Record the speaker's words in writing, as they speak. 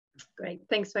Great,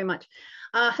 thanks very much.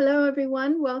 Hello,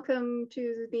 everyone. Welcome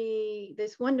to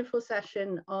this wonderful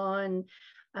session on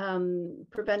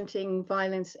preventing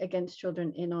violence against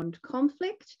children in armed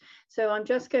conflict. So I'm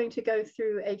just going to go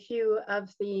through a few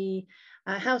of the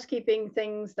housekeeping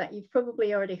things that you've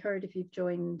probably already heard if you've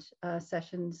joined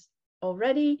sessions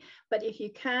already. But if you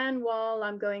can, while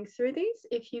I'm going through these,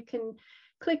 if you can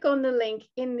click on the link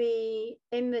in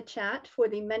the chat for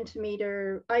the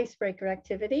Mentimeter icebreaker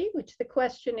activity, which the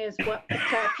question is, what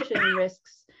protection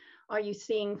risks are you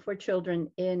seeing for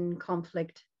children in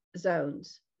conflict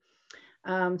zones?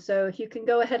 So if you can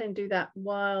go ahead and do that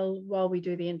while we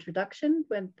do the introduction,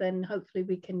 then hopefully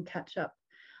we can catch up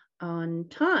on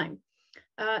time.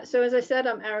 So as I said,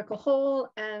 I'm Erica Hall,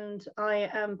 and I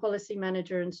am Policy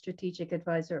Manager and Strategic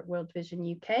Advisor at World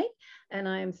Vision UK. And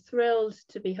I am thrilled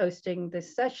to be hosting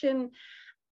this session,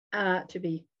 to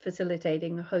be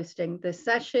facilitating hosting this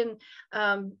session.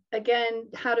 Again,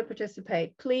 how to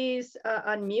participate. Please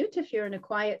unmute if you're in a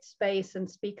quiet space and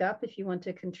speak up if you want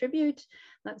to contribute.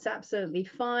 That's absolutely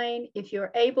fine. If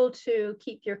you're able to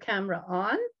keep your camera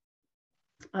on,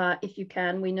 if you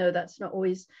can, we know that's not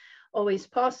always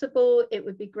possible. It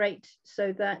would be great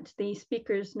so that the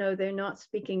speakers know they're not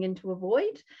speaking into a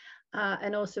void.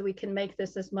 And also we can make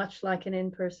this as much like an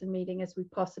in-person meeting as we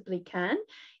possibly can.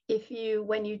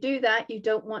 When you do that, you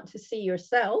don't want to see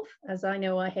yourself, as I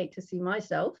know I hate to see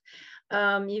myself,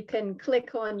 you can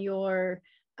click on your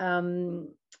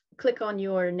name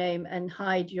and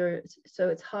hide so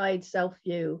it's hide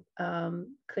self-view,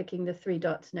 clicking the 3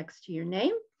 dots next to your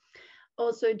name.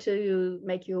 Also, to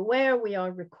make you aware, we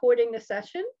are recording the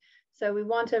session. So we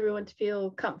want everyone to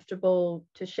feel comfortable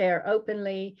to share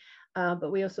openly, but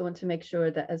we also want to make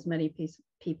sure that as many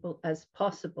people as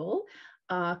possible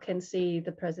can see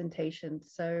the presentation.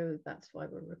 So that's why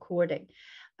we're recording.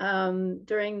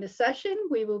 During the session,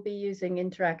 we will be using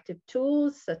interactive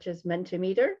tools such as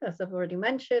Mentimeter, as I've already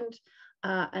mentioned,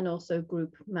 and also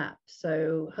group maps.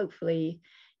 So hopefully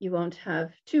you won't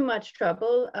have too much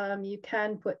trouble. You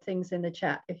can put things in the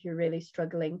chat if you're really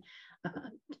struggling,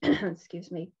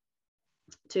 excuse me,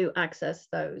 to access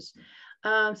those.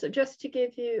 So just to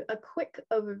give you a quick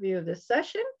overview of this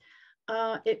session,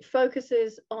 it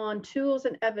focuses on tools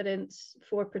and evidence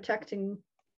for protecting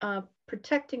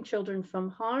children from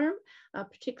harm,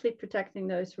 particularly protecting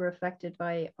those who are affected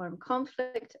by armed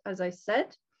conflict, as I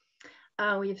said.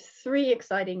 We have 3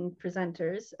 exciting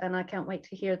presenters, and I can't wait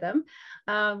to hear them.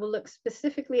 We'll look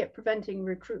specifically at preventing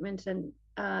recruitment and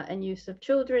use of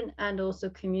children, and also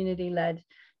community-led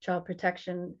child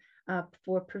protection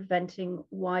for preventing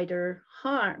wider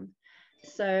harm.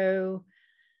 So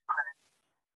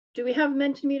do we have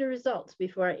Mentimeter results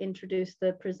before I introduce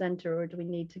the presenter, or do we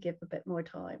need to give a bit more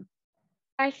time?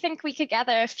 I think we could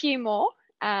gather a few more.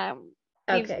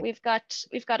 Okay. We've got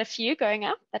a few going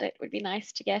up, but it would be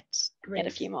nice to get a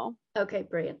few more. Okay,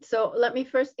 brilliant. So let me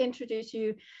first introduce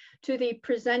you to the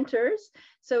presenters.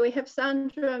 So we have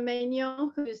Sandra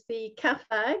Maignan, who's the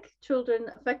CAFAG, Children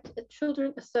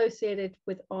Associated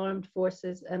with Armed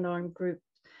Forces and Armed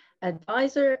Groups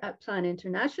Advisor at Plan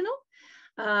International.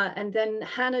 And then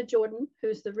Hannah Jordan,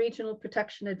 who's the Regional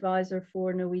Protection Advisor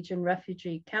for Norwegian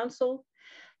Refugee Council.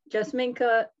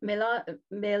 Jasminka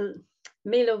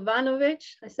Milovanovic,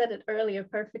 I said it earlier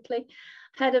perfectly,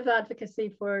 Head of Advocacy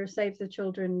for Save the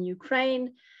Children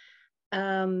Ukraine.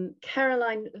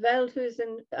 Caroline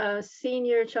Veldhusen,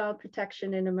 Senior Child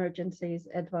Protection in Emergencies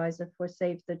Advisor for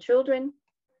Save the Children.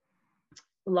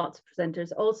 Lots of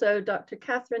presenters. Also, Dr.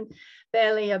 Catherine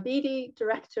Bailey Abidi,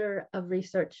 Director of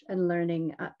Research and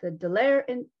Learning at the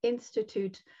Dallaire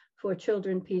Institute for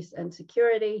Children, Peace and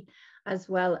Security, as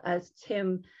well as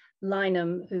Tim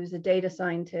Lynham, who's a data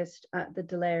scientist at the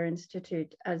Dallaire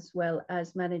Institute, as well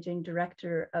as Managing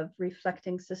Director of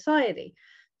Reflecting Society.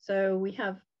 So we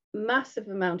have massive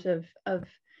amount of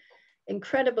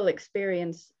incredible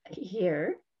experience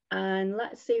here. And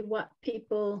let's see what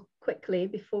people, quickly,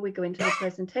 before we go into the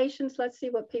presentations, let's see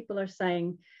what people are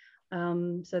saying,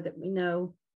 so that we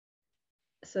know,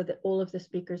 so that all of the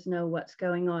speakers know what's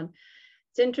going on.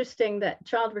 It's interesting that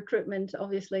child recruitment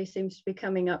obviously seems to be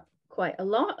coming up quite a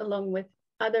lot, along with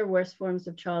other worse forms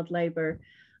of child labor,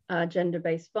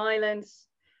 gender-based violence,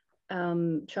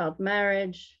 child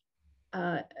marriage,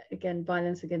 again,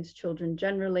 violence against children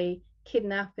generally,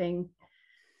 kidnapping.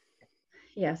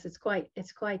 Yes, it's quite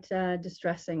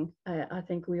distressing. I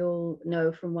think we all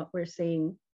know from what we're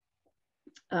seeing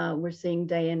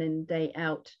day in and day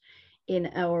out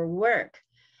in our work.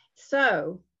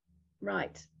 So,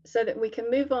 right, so that we can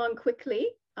move on quickly.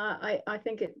 I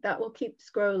think that will keep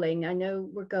scrolling. I know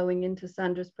we're going into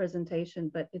Sandra's presentation,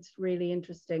 but it's really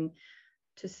interesting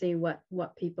to see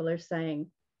what people are saying.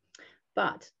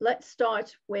 But let's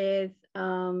start with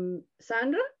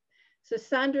Sandra. So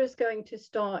Sandra is going to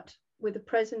start with a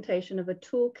presentation of a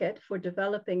toolkit for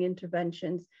developing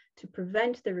interventions to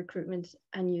prevent the recruitment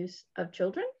and use of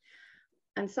children.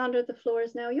 And Sandra, the floor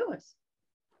is now yours.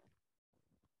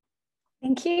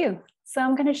 Thank you. So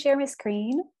I'm going to share my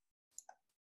screen.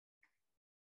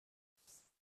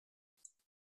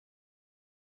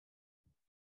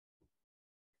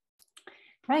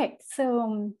 Right,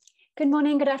 so good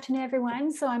morning, good afternoon,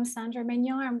 everyone. So I'm Sandra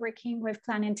Mignon. I'm working with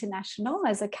Plan International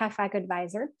as a CAFAG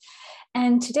advisor.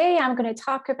 And today I'm going to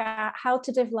talk about how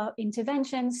to develop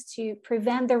interventions to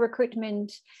prevent the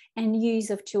recruitment and use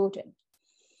of children.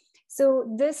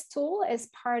 So this tool is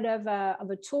part of a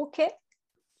toolkit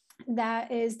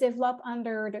that is developed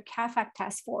under the CAFAG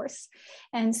task force.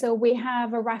 And so we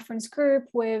have a reference group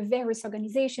with various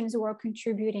organizations who are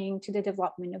contributing to the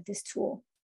development of this tool.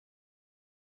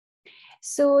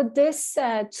 So this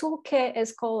toolkit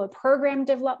is called a program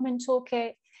development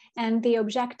toolkit, and the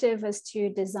objective is to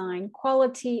design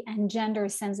quality and gender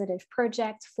sensitive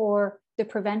projects for the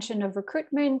prevention of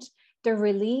recruitment, the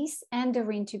release, and the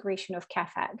reintegration of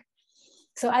CAFAG.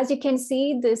 So as you can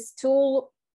see, this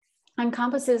tool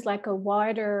encompasses like a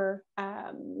wider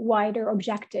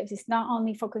objectives. It's not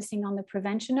only focusing on the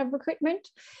prevention of recruitment,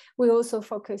 we also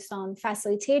focus on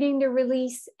facilitating the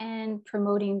release and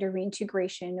promoting the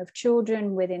reintegration of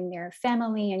children within their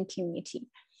family and community.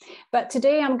 But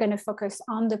today I'm going to focus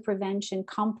on the prevention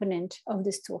component of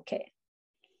this toolkit.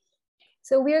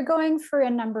 So we are going through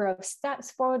a number of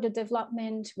steps for the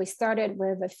development. We started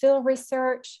with a field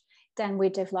research, then we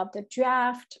developed a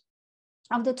draft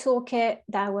of the toolkit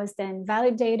that was then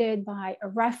validated by a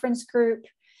reference group.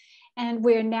 And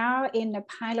we're now in the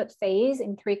pilot phase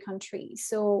in 3 countries.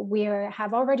 So we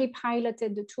have already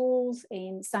piloted the tools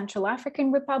in Central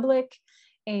African Republic,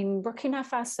 in Burkina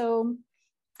Faso,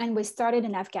 and we started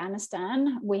in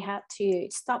Afghanistan. We had to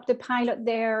stop the pilot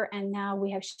there, and now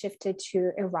we have shifted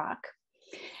to Iraq.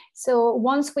 So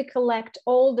once we collect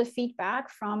all the feedback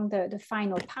from the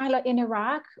final pilot in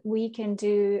Iraq, we can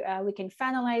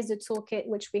finalize the toolkit,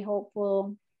 which we hope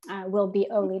will be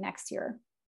early next year.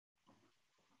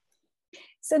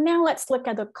 So now let's look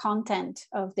at the content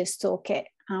of this toolkit.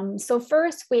 So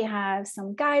first we have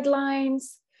some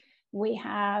guidelines. We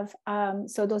have,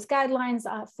 so those guidelines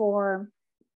are for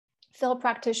field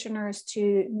practitioners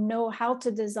to know how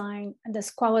to design this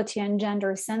quality and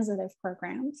gender sensitive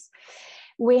programs.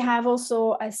 We have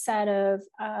also a set of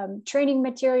training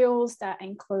materials that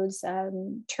includes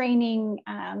training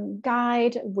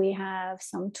guide. We have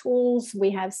some tools,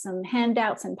 we have some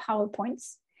handouts and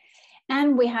PowerPoints,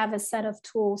 and we have a set of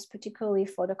tools particularly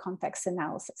for the context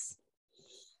analysis.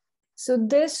 So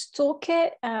this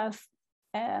toolkit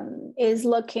is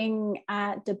looking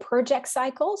at the project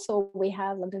cycle. So we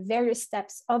have like the various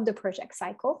steps of the project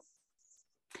cycle.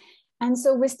 And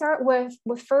so we start with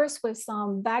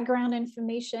some background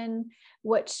information,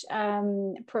 which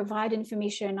provide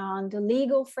information on the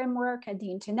legal framework at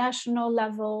the international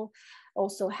level,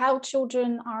 also how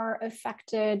children are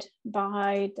affected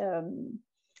by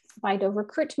the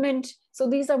recruitment. So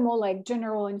these are more like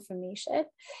general information.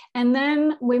 And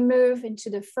then we move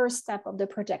into the first step of the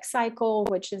project cycle,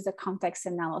 which is the context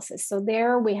analysis. So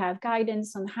there we have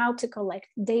guidance on how to collect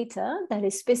data that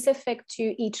is specific to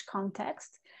each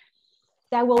context,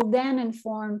 that will then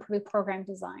inform program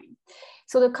design.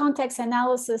 So the context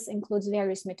analysis includes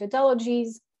various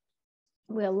methodologies.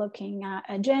 We're looking at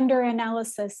a gender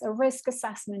analysis, a risk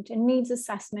assessment, and needs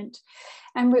assessment.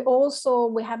 And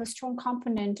we have a strong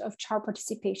component of child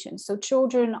participation. So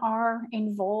children are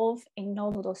involved in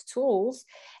all of those tools.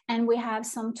 And we have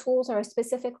some tools that are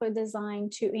specifically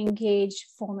designed to engage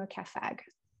former CAFAG.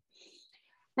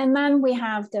 And then we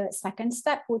have the second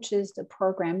step, which is the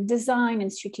program design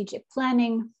and strategic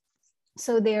planning.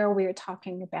 So there we're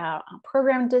talking about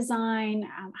program design,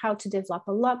 how to develop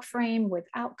a log frame with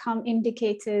outcome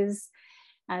indicators,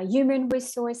 human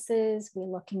resources.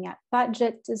 We're looking at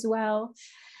budget as well.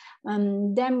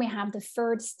 Then we have the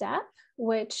third step,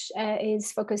 which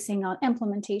is focusing on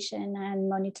implementation and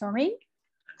monitoring.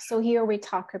 So here we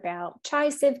talk about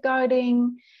child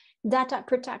safeguarding, data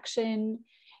protection,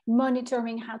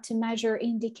 monitoring how to measure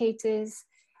indicators,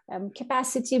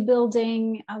 capacity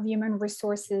building of human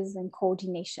resources and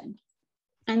coordination.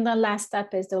 And the last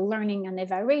step is the learning and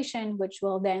evaluation, which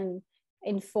will then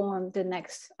inform the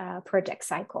next project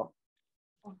cycle.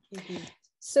 Okay.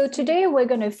 So today we're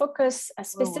going to focus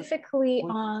specifically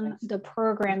on the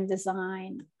program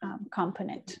design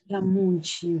component.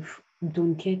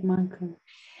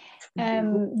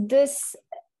 This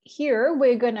here,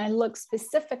 we're going to look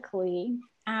specifically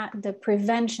at the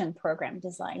prevention program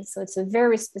design. So it's a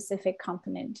very specific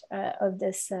component of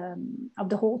this, of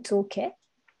the whole toolkit.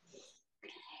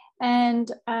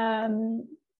 And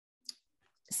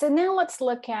so now let's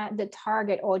look at the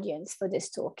target audience for this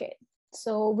toolkit.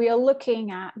 So we are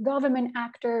looking at government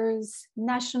actors,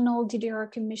 national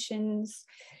DDR commissions,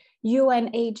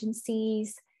 UN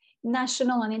agencies,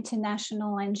 national and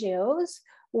international NGOs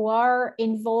who are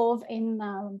involved in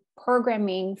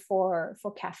programming for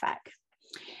CAFAG.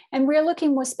 And we're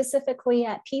looking more specifically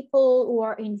at people who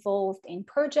are involved in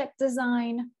project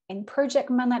design, in project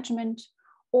management,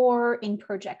 or in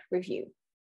project review.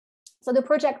 So the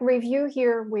project review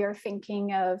here, we are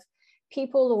thinking of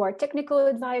people who are technical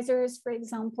advisors, for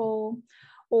example,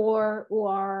 or who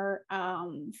are,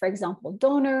 for example,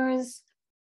 donors,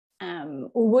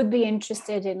 who would be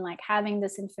interested in like having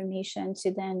this information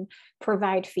to then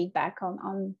provide feedback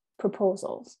on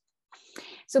proposals.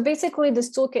 So basically this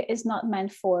toolkit is not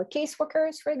meant for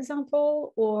caseworkers, for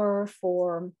example, or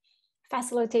for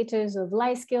facilitators of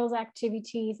life skills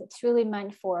activities. It's really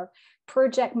meant for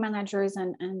project managers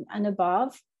and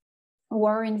above who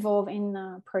are involved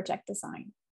in project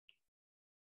design.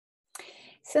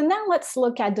 So now let's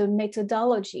look at the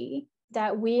methodology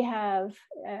that we have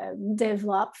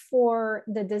developed for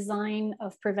the design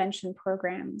of prevention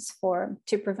programs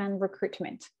to prevent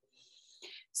recruitment.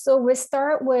 So we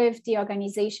start with the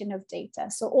organization of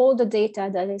data. So all the data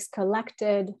that is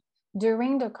collected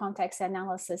during the context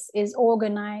analysis is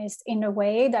organized in a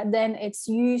way that then it's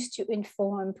used to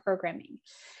inform programming.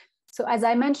 So as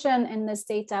I mentioned in this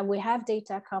data, we have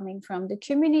data coming from the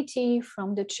community,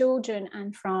 from the children,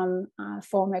 and from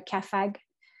former CAFAG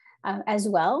as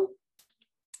well,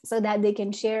 so that they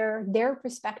can share their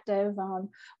perspective on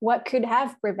what could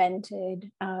have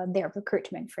prevented their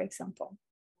recruitment, for example.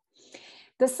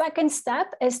 The second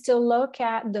step is to look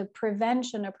at the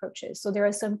prevention approaches. So there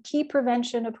are some key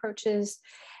prevention approaches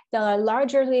that are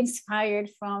largely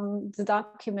inspired from the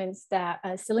documents that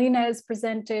Selena has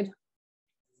presented,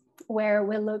 where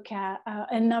we look at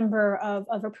a number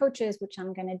of approaches, which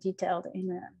I'm going to detail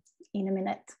in a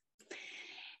minute.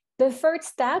 The third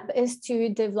step is to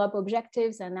develop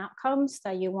objectives and outcomes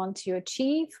that you want to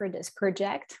achieve for this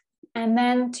project, and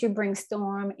then to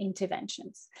brainstorm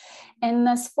interventions. In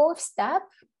this fourth step,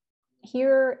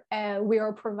 here we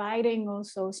are providing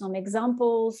also some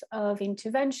examples of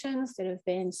interventions that have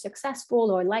been successful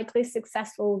or likely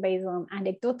successful based on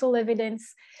anecdotal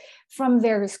evidence from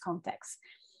various contexts.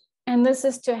 And this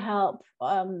is to help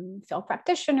field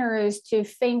practitioners to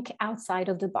think outside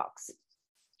of the box.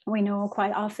 We know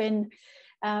quite often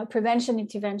prevention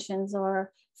interventions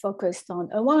are focused on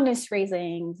awareness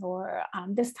raising or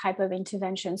this type of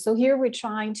intervention. So here we're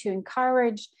trying to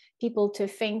encourage people to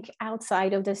think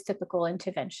outside of this typical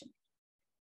intervention.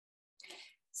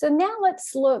 So now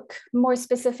let's look more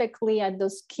specifically at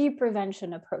those key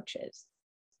prevention approaches.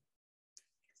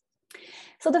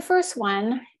 So the first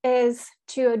one is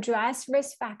to address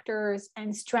risk factors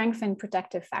and strengthen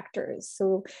protective factors.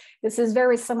 So this is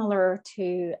very similar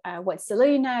to what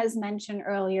Selena has mentioned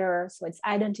earlier. So it's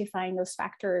identifying those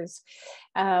factors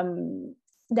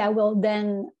that will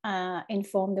then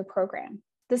inform the program.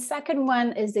 The second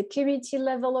one is the community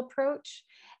level approach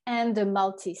and the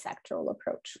multi-sectoral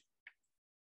approach.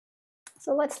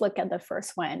 So let's look at the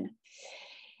first one.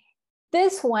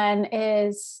 This one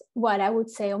is what I would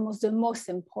say almost the most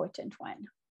important one.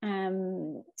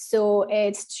 So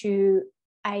it's to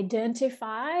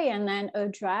identify and then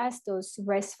address those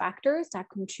risk factors that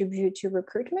contribute to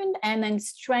recruitment and then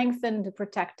strengthen the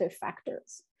protective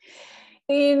factors.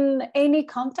 In any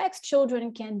context,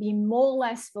 children can be more or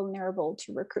less vulnerable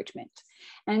to recruitment.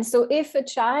 And so if a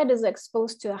child is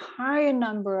exposed to a higher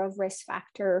number of risk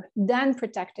factor than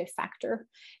protective factor,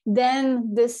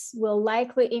 then this will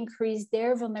likely increase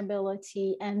their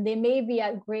vulnerability and they may be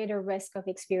at greater risk of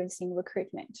experiencing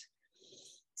recruitment.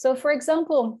 So for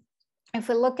example, if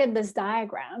we look at this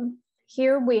diagram,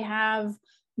 here we have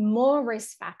more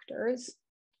risk factors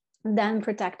than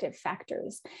protective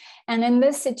factors. And in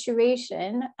this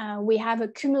situation, we have a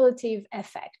cumulative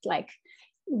effect, like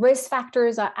risk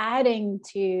factors are adding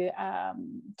to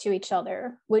each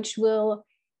other, which will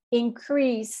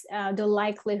increase the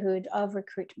likelihood of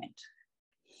recruitment.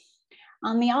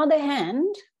 On the other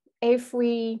hand, if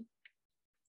we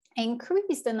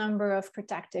increase the number of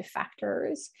protective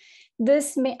factors,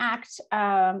 this may act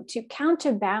to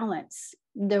counterbalance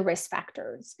the risk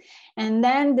factors. And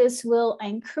then this will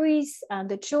increase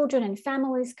the children and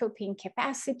families' coping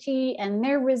capacity and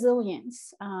their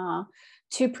resilience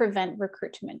to prevent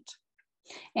recruitment.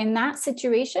 In that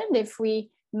situation, if we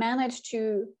manage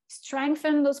to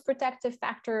strengthen those protective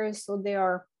factors so they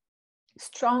are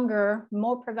stronger,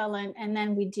 more prevalent, and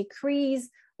then we decrease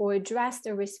or address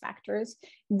the risk factors,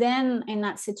 then in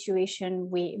that situation,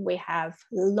 we have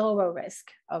lower risk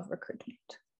of recruitment.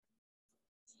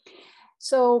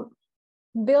 So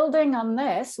building on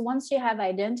this, once you have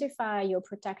identified your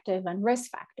protective and risk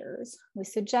factors, we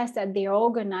suggest that they are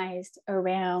organized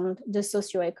around the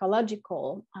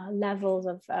socioecological levels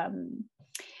of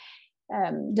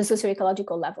the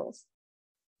socioecological levels.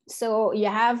 So you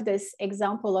have this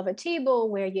example of a table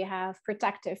where you have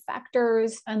protective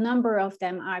factors. A number of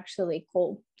them are actually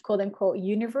called quote unquote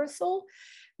universal,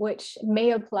 which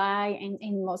may apply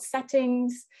in most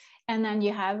settings. And then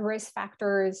you have risk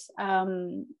factors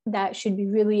that should be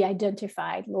really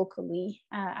identified locally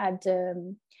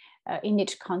in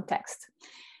each context.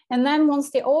 And then once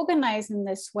they organize in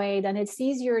this way, then it's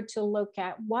easier to look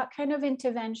at what kind of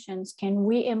interventions can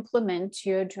we implement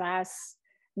to address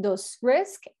those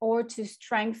risks or to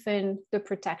strengthen the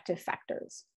protective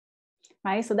factors,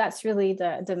 right? So that's really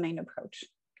the main approach.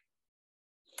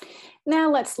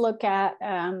 Now let's look at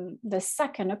the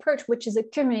second approach, which is a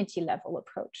community level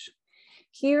approach.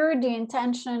 Here, the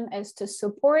intention is to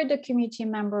support the community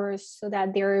members so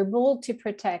that they're able to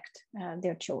protect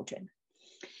their children.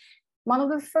 One of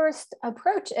the first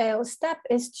step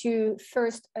is to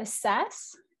first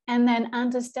assess and then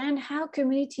understand how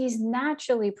communities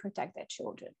naturally protect their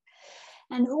children.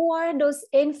 And who are those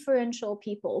influential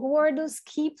people? Who are those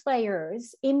key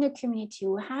players in the community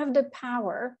who have the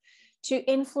power to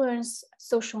influence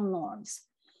social norms?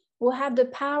 Who have the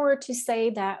power to say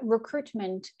that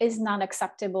recruitment is not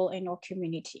acceptable in our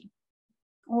community?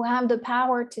 Who have the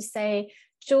power to say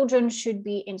children should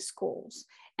be in schools?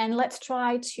 And let's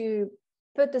try to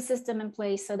put the system in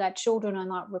place so that children are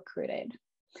not recruited.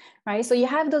 Right, so you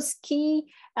have those key,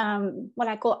 what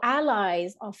I call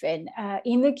allies often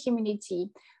in the community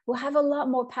who have a lot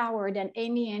more power than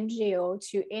any NGO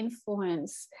to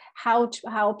influence how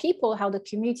the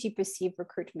community perceive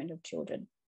recruitment of children.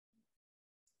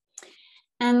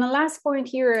 And the last point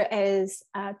here is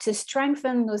to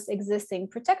strengthen those existing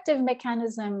protective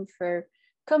mechanisms for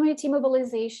community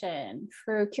mobilization,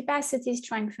 for capacity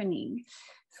strengthening,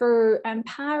 for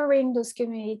empowering those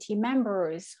community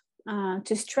members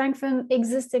to strengthen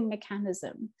existing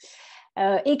mechanism.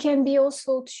 It can be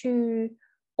also to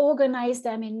organize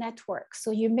them in networks.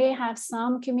 So you may have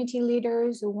some community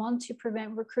leaders who want to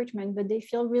prevent recruitment, but they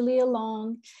feel really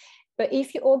alone. But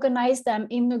if you organize them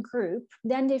in a group,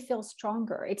 then they feel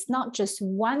stronger. It's not just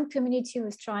one community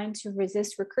who's trying to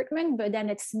resist recruitment, but then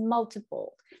it's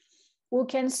multiple who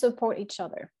can support each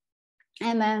other.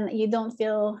 And then you don't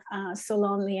feel so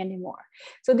lonely anymore.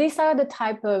 So these are the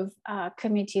type of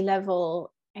community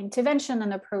level intervention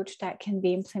and approach that can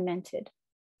be implemented.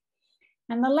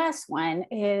 And the last one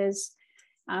is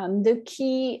the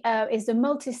key is the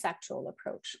multisectoral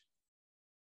approach.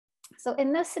 So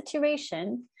in this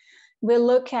situation, we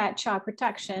look at child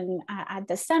protection at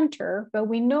the center, but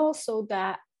we know also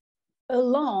that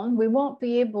alone, we won't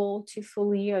be able to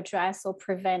fully address or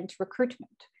prevent recruitment.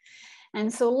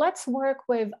 And so let's work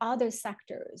with other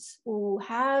sectors who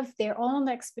have their own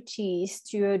expertise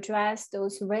to address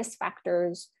those risk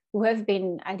factors who have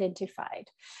been identified.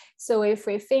 So if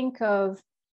we think of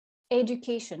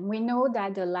education, we know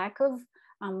that the lack of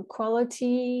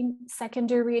quality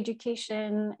secondary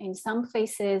education in some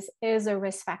places is a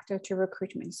risk factor to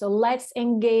recruitment. So let's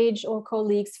engage our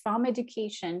colleagues from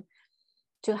education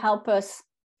to help us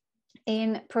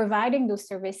in providing those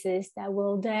services that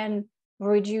will then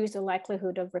reduce the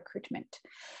likelihood of recruitment.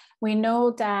 We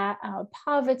know that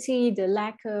poverty, the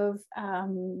lack of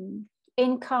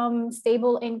income,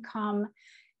 stable income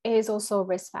is also a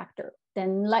risk factor.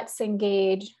 Then let's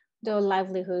engage the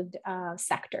livelihood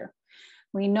sector.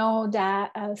 We know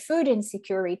that food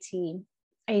insecurity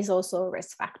is also a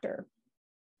risk factor,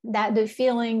 that the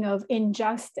feeling of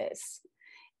injustice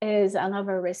is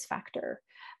another risk factor.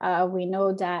 We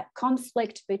know that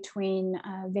conflict between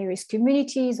various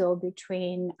communities or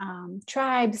between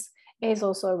tribes is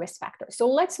also a risk factor. So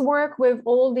let's work with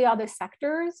all the other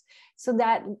sectors so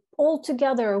that all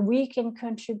together we can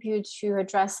contribute to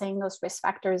addressing those risk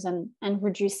factors and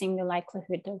reducing the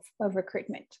likelihood of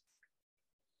recruitment.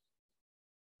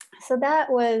 So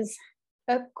that was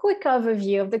a quick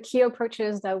overview of the key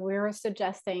approaches that we're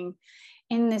suggesting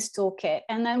in this toolkit.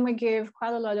 And then we give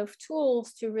quite a lot of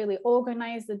tools to really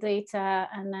organize the data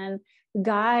and then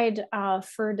guide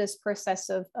through this process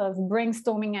of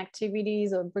brainstorming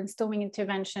activities or brainstorming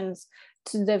interventions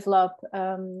to develop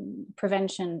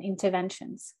prevention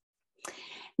interventions.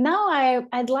 Now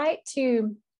I'd like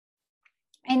to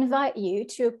invite you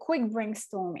to a quick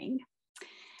brainstorming.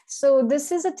 So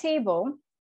this is a table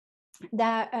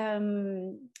that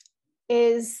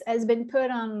has been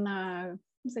put on,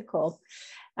 what's it called?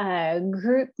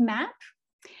 Group map.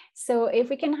 So if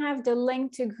we can have the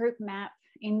link to group map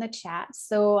in the chat.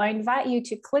 So I invite you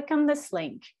to click on this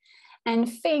link and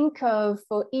think of,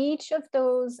 for each of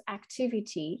those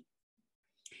activity,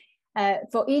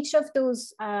 for each of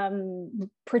those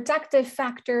protective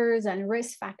factors and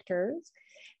risk factors,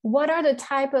 what are the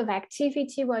type of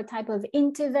activity, what type of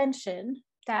intervention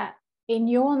that in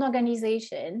your own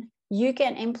organization you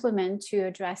can implement to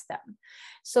address them.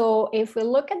 So if we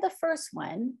look at the first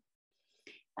one,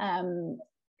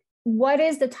 what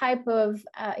is the type of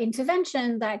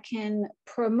intervention that can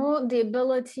promote the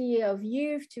ability of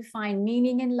youth to find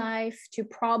meaning in life, to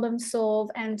problem solve,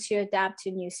 and to adapt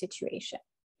to new situations?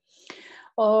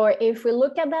 Or if we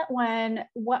look at that one,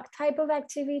 what type of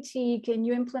activity can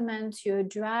you implement to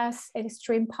address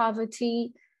extreme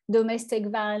poverty, domestic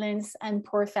violence, and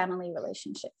poor family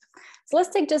relationships? So let's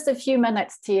take just a few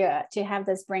minutes to have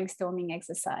this brainstorming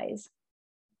exercise.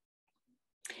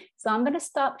 So I'm going to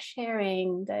stop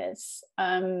sharing this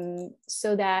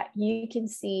so that you can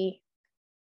see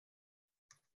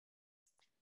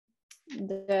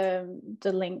the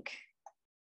link.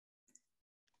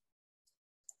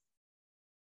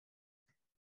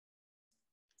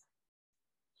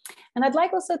 And I'd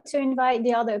like also to invite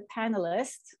the other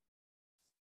panelists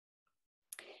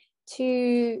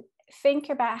to think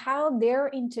about how their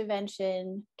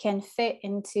intervention can fit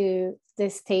into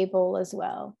this table as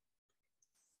well.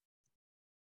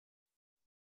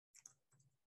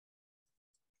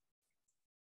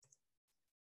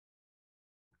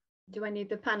 Do I need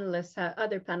the panelists,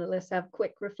 other panelists have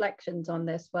quick reflections on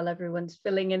this while everyone's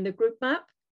filling in the group map?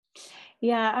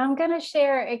 Yeah, I'm gonna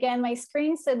share again my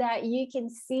screen so that you can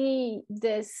see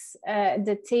this,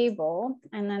 the table,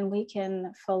 and then we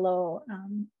can follow.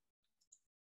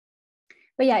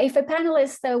 But yeah, if a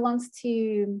panelist wants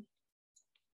to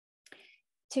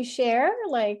share,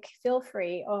 like, feel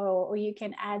free, or you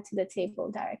can add to the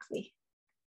table directly.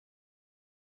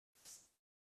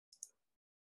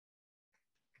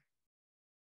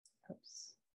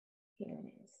 Oops, here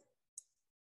it is.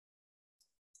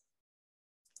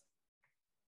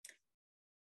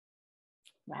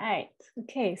 Right,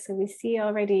 okay, so we see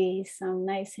already some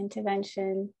nice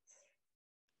intervention.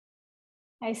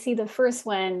 I see the first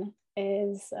one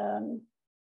is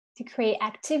to create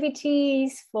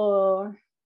activities for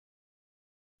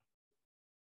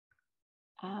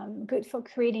good for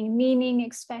creating meaning,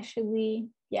 especially,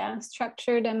 yeah,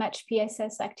 structured and match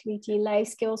PSS activity, life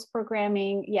skills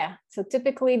programming. Yeah, so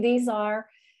typically these are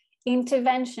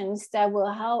interventions that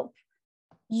will help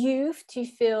youth to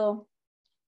feel,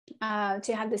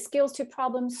 to have the skills to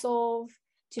problem solve,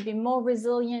 to be more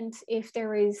resilient if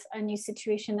there is a new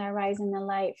situation that arises in their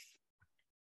life.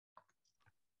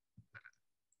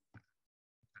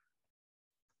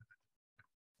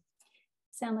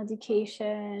 Sound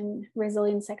education,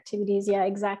 resilience activities, yeah,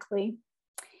 exactly.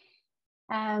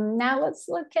 Now let's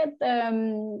look at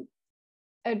the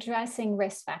addressing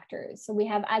risk factors. So we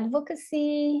have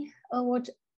advocacy,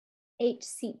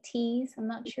 HCTs, I'm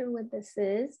not sure what this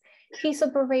is. Peace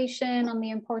operation on the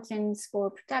importance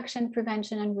for protection,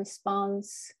 prevention, and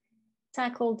response.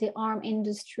 Tackle the arm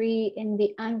industry in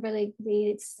the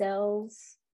unregulated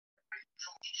cells.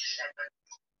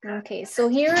 Okay, so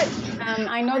here,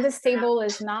 I know this table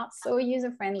is not so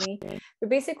user-friendly, but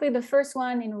basically the first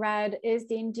one in red is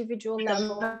the individual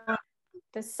level.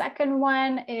 The second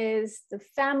one is the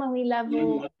family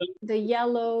level, the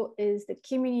yellow is the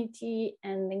community,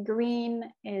 and the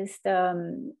green is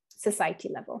the society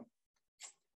level.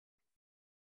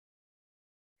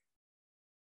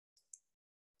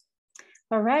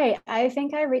 All right, I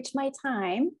think I reached my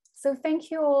time. So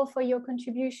thank you all for your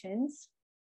contributions.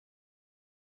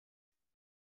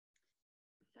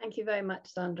 Thank you very much,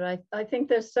 Sandra. I think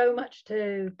there's so much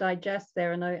to digest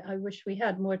there, and I wish we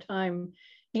had more time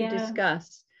to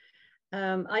discuss.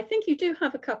 I think you do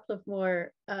have a couple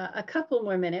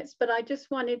more minutes, but I just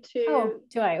wanted to. Oh,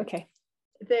 do I? Okay.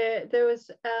 There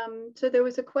was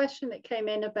a question that came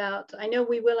in about, I know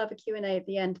we will have a Q&A at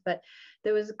the end, but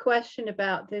there was a question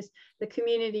about the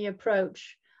community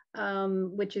approach,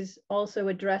 which is also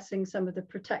addressing some of the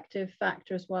protective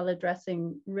factors while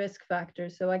addressing risk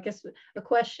factors. So I guess a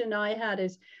question I had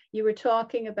is, you were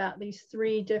talking about these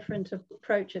three different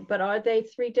approaches, but are they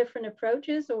three different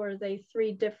approaches, or are they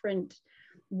three different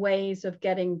ways of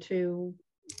getting to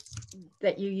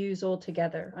that you use all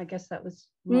together? I guess that was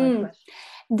my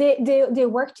question. They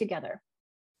work together.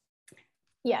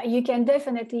 Yeah, you can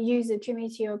definitely use a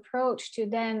community approach to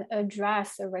then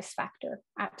address a risk factor.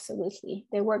 Absolutely,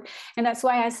 they work. And that's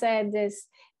why I said this,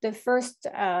 the first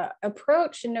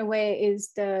approach in a way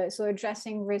is so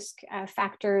addressing risk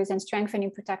factors and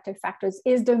strengthening protective factors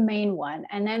is the main one.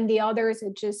 And then the others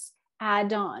are just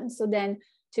add on. So then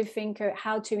to think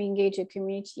how to engage a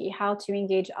community, how to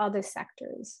engage other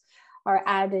sectors, or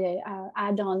add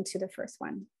on to the first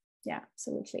one. Yeah,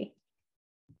 absolutely.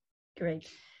 Great.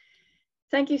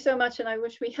 Thank you so much. And I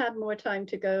wish we had more time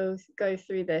to go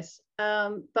through this.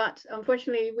 But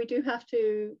unfortunately, we do have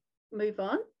to move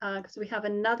on because we have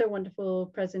another wonderful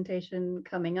presentation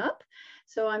coming up.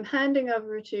 So I'm handing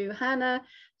over to Hannah,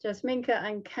 Jasminka,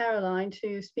 and Caroline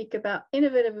to speak about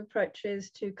innovative approaches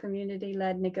to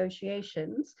community-led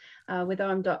negotiations with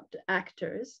armed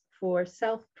actors for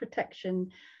self-protection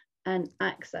and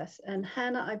access. And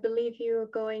Hannah, I believe you are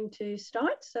going to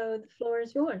start, so the floor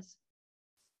is yours.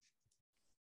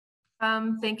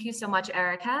 Thank you so much,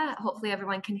 Erica. Hopefully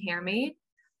everyone can hear me.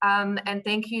 And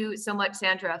thank you so much,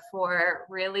 Sandra, for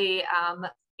really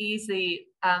easily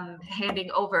handing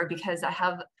over, because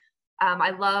I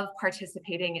love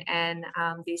participating in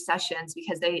these sessions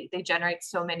because they generate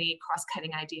so many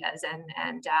cross-cutting ideas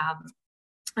and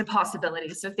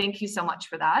possibilities. So thank you so much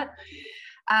for that.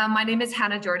 My name is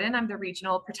Hannah Jordan. I'm the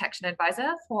Regional Protection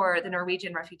Advisor for the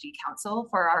Norwegian Refugee Council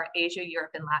for our Asia,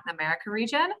 Europe, and Latin America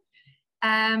region.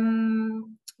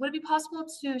 Would it be possible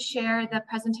to share the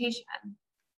presentation?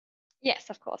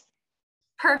 Yes, of course.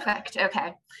 Perfect.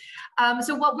 Okay.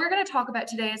 So what we're going to talk about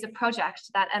today is a project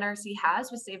that NRC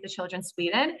has with Save the Children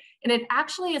Sweden, and it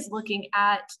actually is looking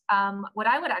at what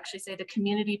I would actually say the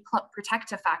community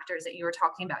protective factors that you were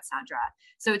talking about, Sandra.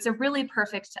 So it's a really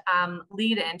perfect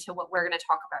lead into what we're going to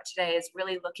talk about today, is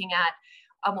really looking at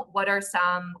what are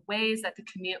some ways that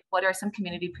what are some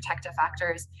community protective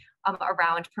factors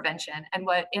around prevention. And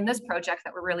what in this project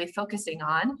that we're really focusing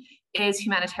on is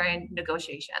humanitarian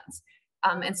negotiations,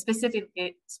 and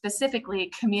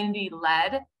specifically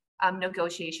community-led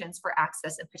negotiations for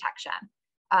access and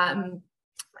protection.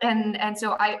 And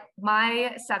so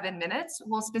my 7 minutes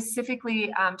will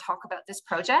specifically talk about this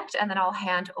project, and then I'll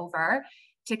hand over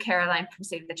to Caroline from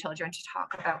Save the Children to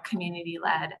talk about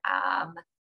community-led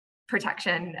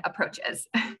protection approaches.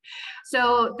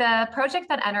 So the project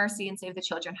that NRC and Save the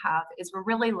Children have is we're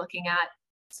really looking at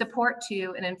support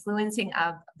to and influencing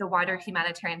of the wider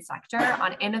humanitarian sector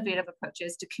on innovative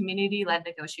approaches to community-led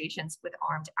negotiations with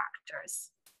armed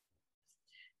actors.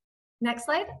 Next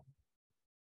slide.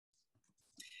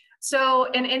 So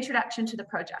an introduction to the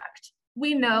project.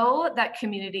 We know that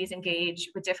communities engage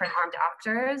with different armed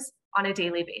actors on a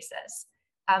daily basis.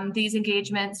 These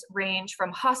engagements range from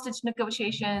hostage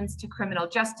negotiations to criminal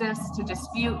justice to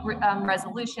dispute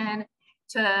resolution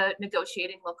to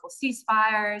negotiating local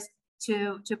ceasefires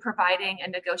to providing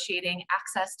and negotiating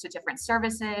access to different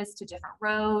services, to different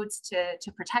roads,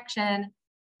 to protection.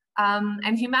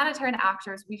 And humanitarian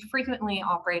actors, we frequently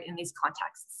operate in these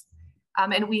contexts.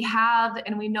 And we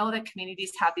know that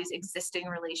communities have these existing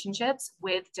relationships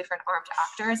with different armed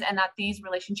actors, and that these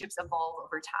relationships evolve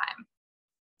over time.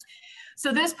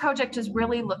 So this project is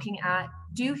really looking at,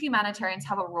 do humanitarians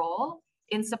have a role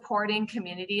in supporting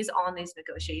communities on these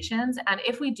negotiations? And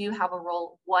if we do have a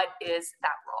role, what is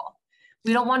that role?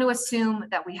 We don't want to assume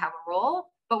that we have a role,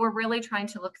 but we're really trying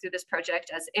to look through this project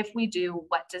as if we do,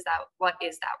 what is that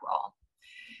role?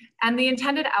 And the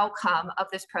intended outcome of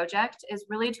this project is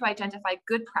really to identify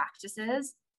good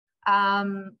practices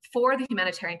for the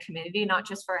humanitarian community, not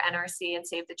just for NRC and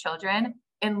Save the Children,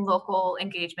 in local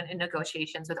engagement and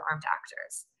negotiations with armed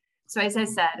actors. So as I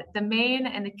said, the main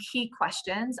and the key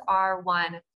questions are,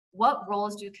 one, what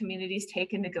roles do communities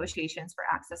take in negotiations for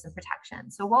access and protection?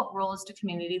 So what roles do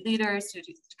community leaders, do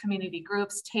community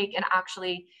groups take in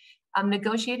actually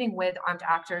negotiating with armed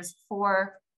actors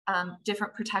for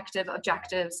different protective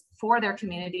objectives for their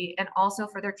community, and also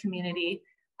for their community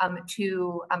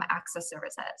to access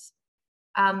services?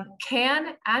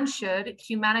 Can and should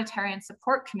humanitarian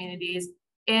support communities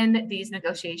in these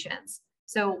negotiations?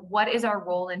 So what is our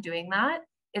role in doing that?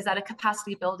 Is that a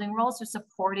capacity building role, so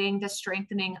supporting the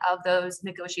strengthening of those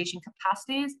negotiation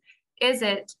capacities? Is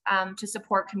it to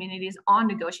support communities on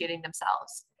negotiating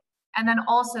themselves? And then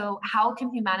also, how can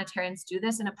humanitarians do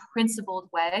this in a principled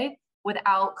way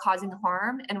without causing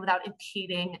harm and without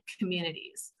impeding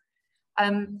communities?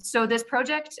 So this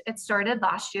project, it started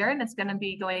last year, and it's going to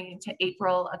be going into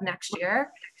April of next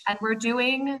year. And we're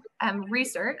doing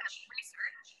research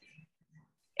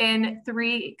in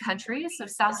 3 countries, so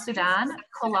South Sudan,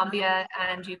 Colombia,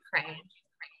 and Ukraine.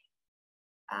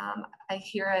 I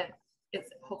hear it,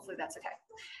 hopefully that's okay.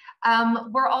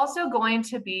 We're also going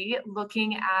to be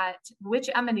looking at which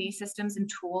M&E systems and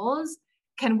tools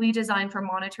can we design for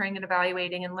monitoring and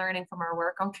evaluating and learning from our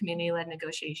work on community-led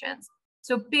negotiations.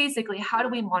 So basically, how do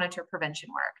we monitor prevention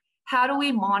work? How do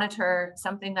we monitor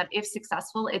something that, if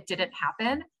successful, it didn't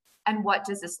happen? And what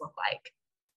does this look like?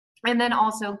 And then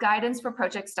also guidance for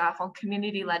project staff on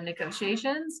community-led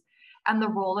negotiations and the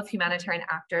role of humanitarian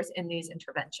actors in these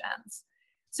interventions.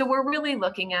 So we're really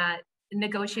looking at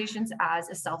negotiations as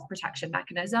a self-protection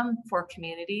mechanism for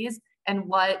communities and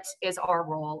what is our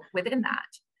role within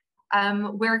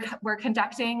that. We're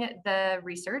conducting the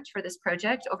research for this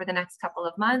project over the next couple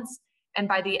of months. And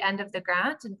by the end of the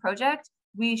grant and project,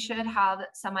 we should have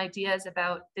some ideas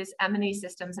about this M&E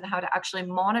systems and how to actually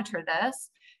monitor this,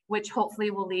 which hopefully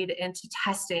will lead into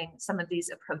testing some of these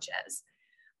approaches.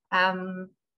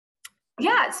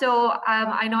 Yeah, so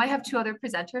I know I have two other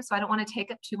presenters, so I don't want to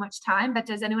take up too much time, but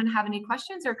does anyone have any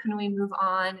questions, or can we move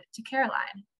on to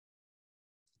Caroline?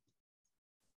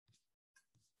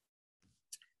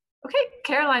 Okay,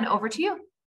 Caroline, over to you.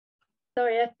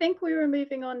 Sorry, I think we were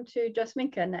moving on to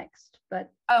Jasminka next,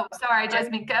 but. Oh, sorry,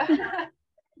 Jasminka.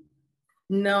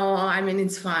 No, I mean,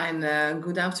 it's fine.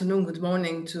 Good afternoon, good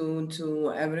morning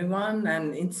to everyone.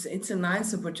 And it's a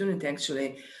nice opportunity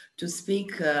actually to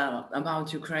speak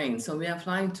about Ukraine. So we are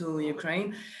flying to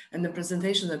Ukraine, and the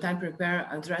presentation that I prepare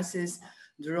addresses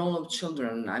the role of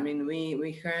children. I mean,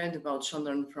 we heard about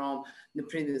children from the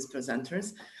previous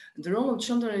presenters. The role of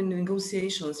children in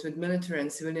negotiations with military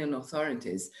and civilian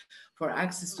authorities for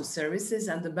access to services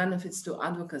and the benefits to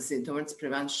advocacy towards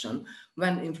prevention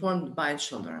when informed by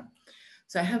children.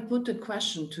 So I have put a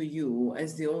question to you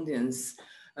as the audience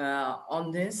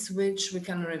on this, which we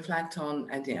can reflect on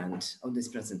at the end of this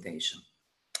presentation.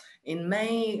 In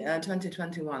May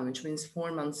 2021, which means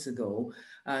 4 months ago,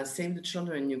 Save the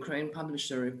Children in Ukraine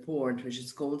published a report which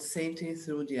is called Safety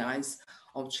Through the Eyes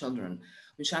of Children,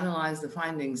 which analyzed the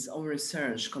findings of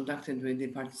research conducted with the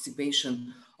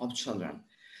participation of children.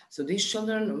 So these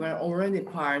children were already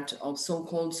part of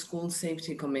so-called school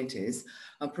safety committees,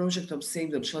 a project of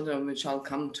Save the Children, which I'll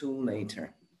come to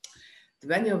later. The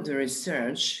value of the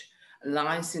research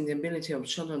lies in the ability of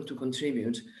children to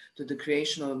contribute to the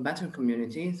creation of a better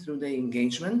community through their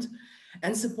engagement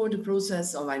and support the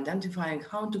process of identifying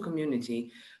how the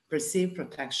community perceive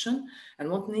protection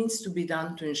and what needs to be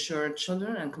done to ensure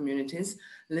children and communities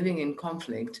living in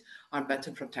conflict are better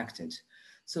protected.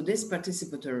 So this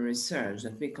participatory research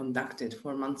that we conducted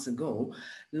 4 months ago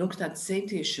looked at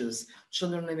safety issues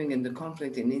children living in the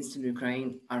conflict in Eastern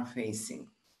Ukraine are facing.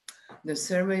 The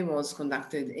survey was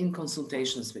conducted in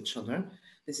consultations with children.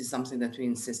 This is something that we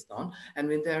insist on, and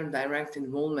with their direct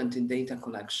involvement in data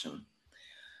collection.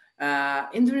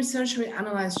 In the research, we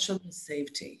analyzed children's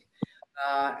safety,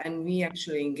 and we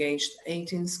actually engaged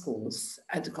 18 schools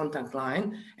at the contact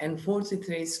line and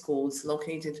 43 schools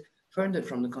located further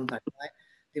from the contact line,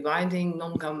 dividing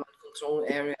non-government control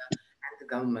area and the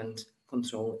government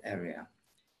control area.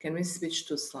 Can we switch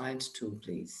to slide 2,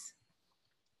 please?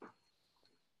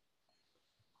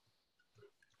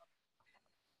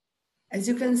 As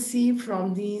you can see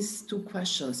from these two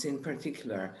questions in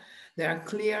particular, there are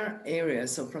clear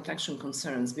areas of protection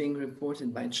concerns being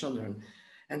reported by children,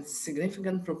 and a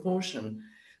significant proportion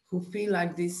who feel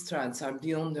like these threats are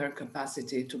beyond their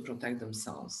capacity to protect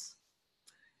themselves.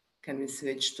 Can we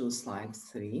switch to slide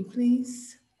 3,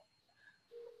 please?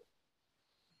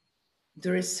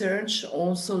 The research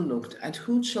also looked at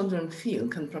who children feel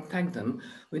can protect them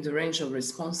with a range of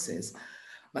responses,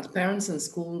 but parents and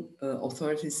school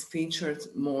authorities featured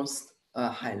most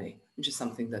highly, which is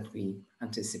something that we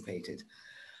anticipated.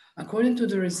 According to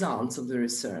the results of the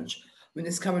research, we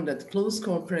discovered that close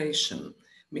cooperation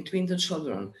between the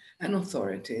children and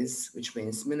authorities, which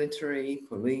means military,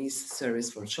 police,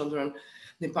 service for children,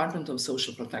 Department of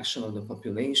Social Protection of the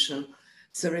Population,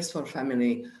 Service for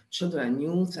Family, Children and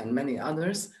Youth, and many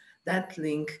others, that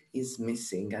link is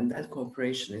missing and that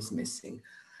cooperation is missing.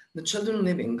 The children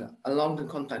living along the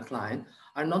contact line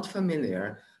are not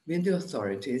familiar with the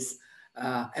authorities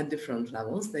at different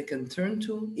levels they can turn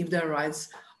to if their rights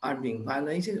are being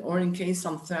violated or in case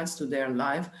some threats to their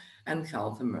life and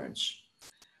health emerge.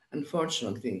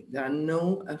 Unfortunately, there are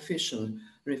no efficient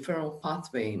referral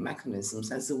pathway mechanisms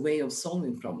as a way of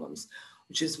solving problems,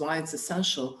 which is why it's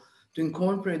essential to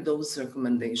incorporate those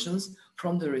recommendations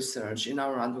from the research in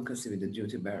our advocacy with the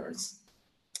duty bearers.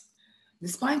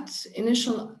 Despite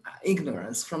initial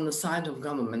ignorance from the side of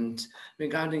government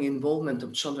regarding involvement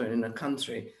of children in a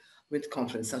country with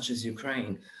conflict such as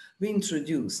Ukraine, we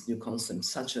introduced new concepts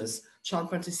such as child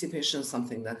participation,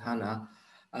 something that Hannah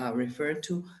referred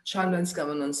to, child rights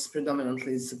governance,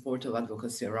 predominantly in support of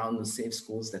advocacy around the Safe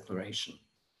Schools Declaration.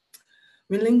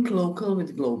 We link local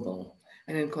with global,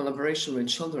 and in collaboration with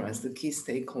children as the key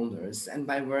stakeholders, and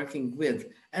by working with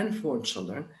and for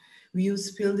children, We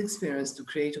use field experience to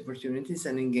create opportunities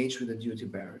and engage with the duty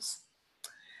bearers.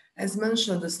 As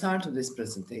mentioned at the start of this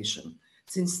presentation,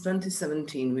 since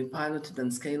 2017, we piloted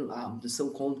and scaled up the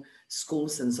so-called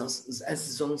schools as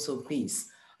zones of peace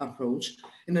approach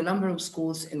in a number of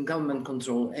schools in government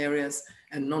control areas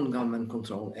and non-government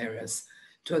control areas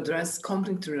to address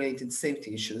conflict-related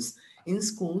safety issues in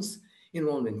schools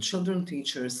involving children,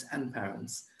 teachers, and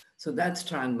parents. So that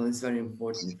triangle is very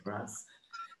important for us.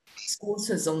 Schools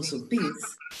as zones of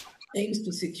peace aims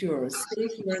to secure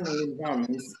safe learning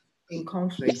environments in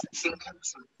conflict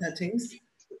settings,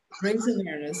 raise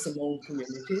awareness among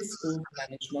communities, school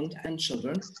management, and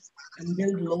children, and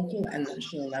build local and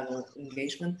national level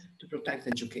engagement to protect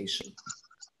education.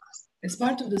 As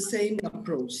part of the same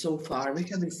approach so far, we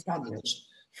have established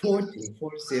 40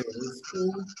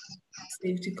 school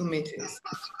safety committees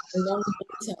along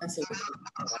both sides of the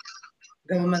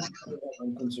government and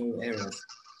government control areas.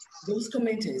 Those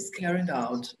committees carried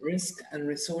out risk and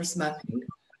resource mapping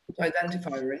to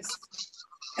identify risks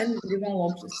and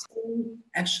developed school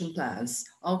action plans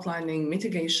outlining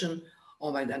mitigation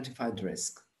of identified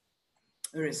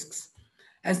risks.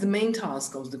 As the main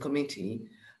task of the committee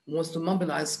was to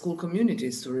mobilize school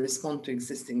communities to respond to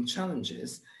existing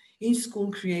challenges, each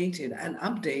school created and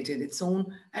updated its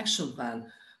own action plan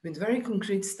with very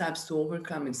concrete steps to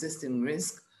overcome existing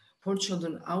risks for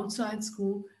children outside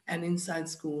school and inside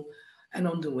school and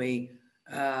on the way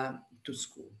to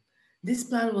school. This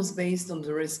plan was based on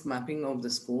the risk mapping of the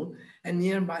school and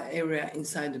nearby area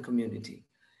inside the community.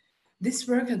 This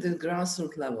work at the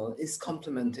grassroots level is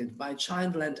complemented by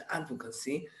child-led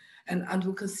advocacy and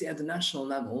advocacy at the national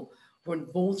level for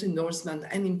both endorsement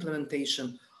and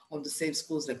implementation of the Safe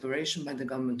Schools Declaration by the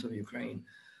government of Ukraine,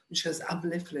 which has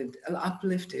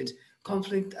uplifted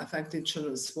conflict-affected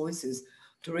children's voices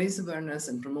to raise awareness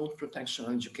and promote protection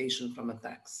and education from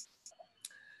attacks.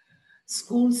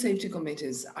 School safety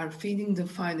committees are feeding the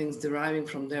findings deriving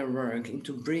from their work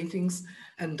into briefings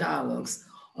and dialogues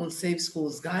on safe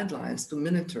schools guidelines to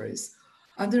militaries,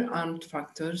 other armed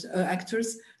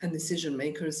actors and decision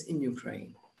makers in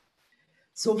Ukraine.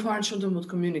 So far, children would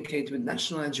communicate with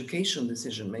national education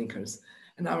decision makers,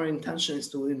 and our intention is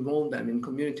to involve them in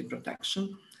community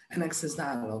protection and access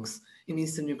dialogues in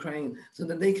Eastern Ukraine so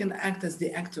that they can act as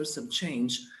the actors of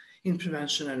change in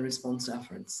prevention and response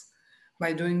efforts.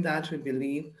 By doing that, we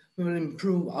believe we will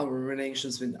improve our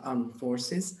relations with armed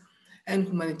forces and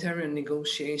humanitarian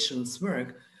negotiations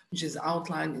work, which is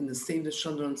outlined in the Save the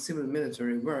Children civil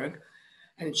military work,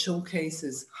 and it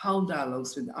showcases how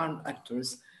dialogues with armed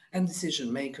actors and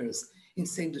decision makers in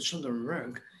Save the Children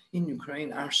work in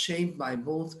Ukraine are shaped by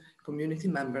both community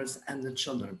members and the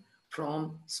children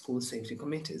from school safety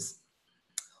committees.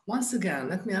 Once again,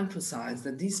 let me emphasize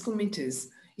that these committees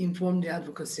inform the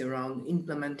advocacy around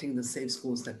implementing the Safe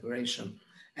Schools Declaration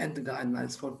and the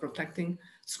guidelines for protecting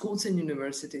schools and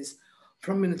universities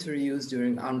from military use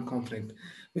during armed conflict,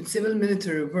 with civil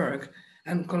military work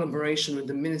and collaboration with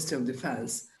the Ministry of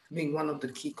Defense being one of the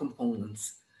key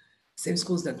components. Safe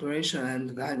Schools Declaration and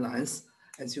the guidelines,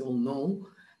 as you all know,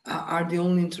 are the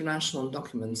only international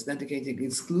documents dedicated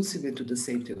exclusively to the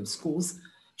safety of schools,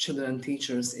 children, and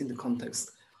teachers in the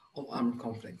context of armed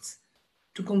conflicts.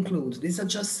 To conclude, these are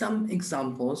just some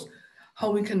examples how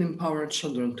we can empower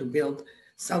children to build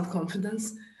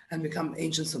self-confidence and become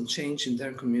agents of change in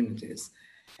their communities,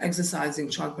 exercising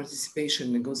child participation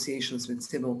in negotiations with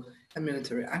civil and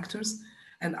military actors,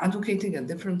 and advocating at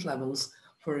different levels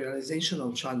for realization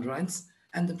of child rights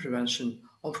and the prevention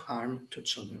of harm to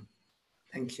children.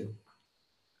 Thank you.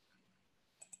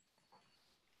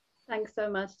 Thanks so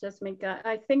much, Jasmika.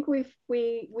 I think we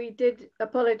did,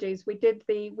 apologies, we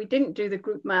didn't do the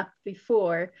group map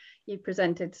before you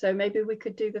presented, so maybe we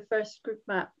could do the first group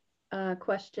map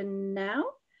question now.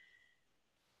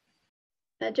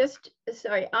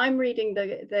 Sorry, I'm reading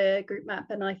the group map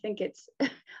and I think it's,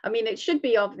 I mean, it should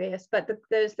be obvious, but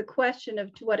there's the question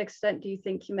of to what extent do you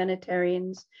think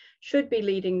humanitarians should be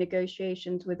leading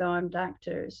negotiations with armed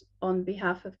actors on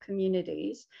behalf of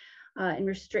communities in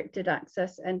restricted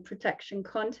access and protection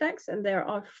contexts? And there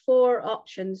are 4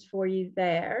 options for you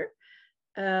there.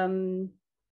 So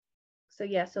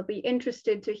yes, I'll be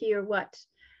interested to hear what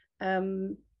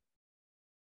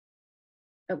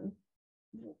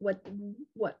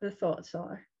the thoughts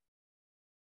are.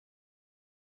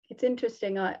 It's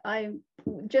interesting. I'm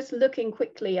just looking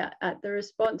quickly at the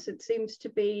response. It seems to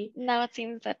be. Now it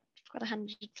seems that we've got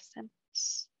 100%.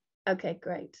 Okay,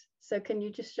 great. So can you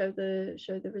just show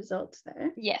the results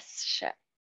there? Yes, sure.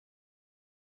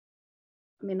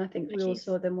 I mean, I think we all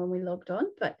saw them when we logged on,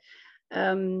 but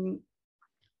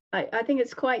I think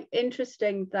it's quite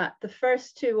interesting that the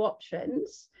first 2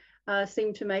 options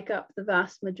seem to make up the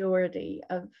vast majority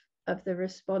of the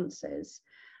responses.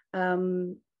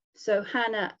 So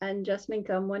Hannah and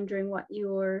Jasminka, I'm wondering what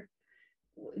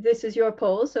this is your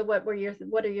poll, so what are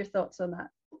your thoughts on that?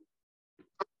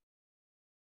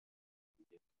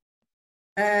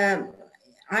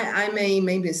 I may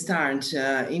maybe start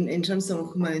in terms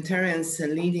of humanitarians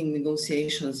leading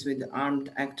negotiations with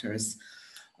armed actors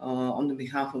on the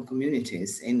behalf of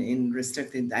communities in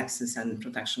restricted access and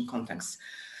protection contexts.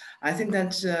 I think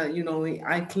that,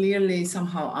 I clearly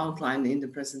somehow outlined in the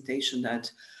presentation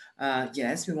that,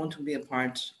 yes, we want to be a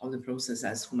part of the process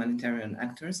as humanitarian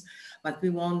actors, but we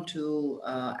want to,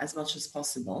 as much as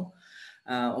possible,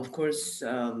 of course,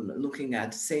 looking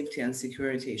at safety and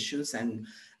security issues and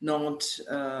not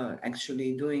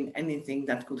actually doing anything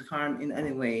that could harm in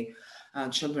any way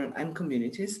children and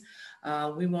communities.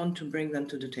 We want to bring them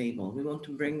to the table. We want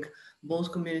to bring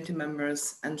both community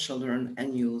members and children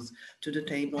and youth to the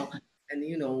table. And,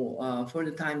 for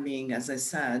the time being, as I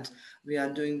said, we are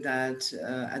doing that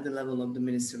at the level of the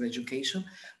Ministry of Education,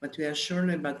 but we are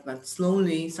surely, but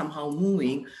slowly somehow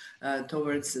moving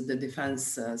towards the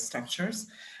defense structures.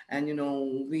 And,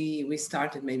 we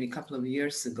started maybe a couple of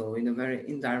years ago in a very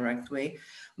indirect way,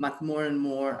 but more and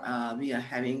more we are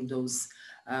having those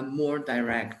more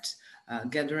direct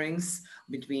gatherings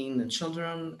between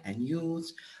children and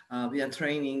youth. We are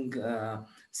training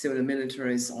civil and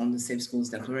militaries on the Safe Schools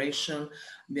Declaration.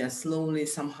 We are slowly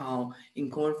somehow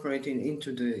incorporating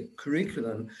into the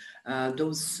curriculum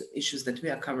those issues that we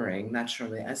are covering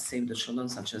naturally as Save the Children,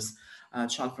 such as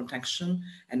child protection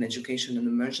and education in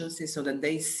emergency, so that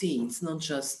they see it's not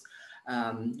just,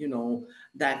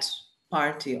 that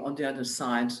party on the other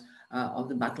side of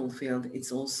the battlefield.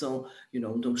 It's also,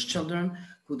 those children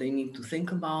who they need to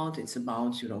think about. It's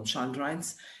about, child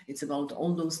rights. It's about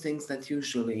all those things that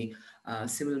usually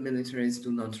civil militaries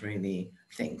do not really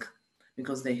think,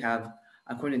 because they have,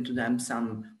 according to them,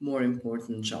 some more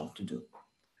important job to do.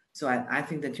 So I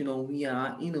think that, we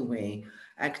are in a way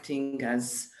acting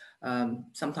as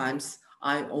sometimes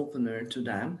eye-opener to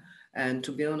them. And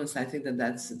to be honest, I think that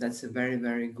that's a very,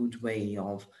 very good way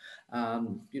of,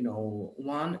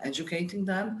 one, educating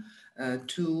them,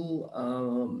 two,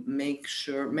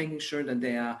 making sure that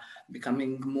they are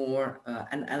becoming more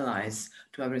an allies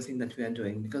to everything that we are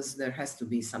doing, because there has to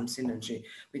be some synergy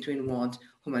between what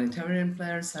humanitarian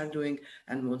players are doing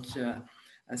and what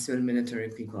civil military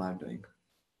people are doing.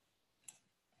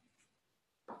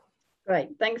 Great,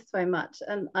 thanks very much.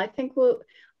 And I think we'll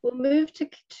move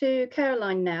to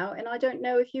Caroline now. And I don't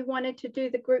know if you wanted to do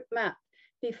the group map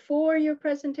before your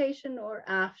presentation or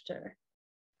after.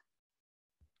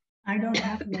 I don't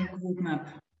have no group map.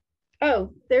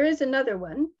 Oh, there is another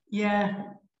one.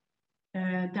 Yeah,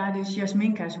 that is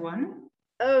Jasminka's one.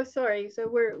 Oh, sorry. So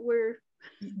we're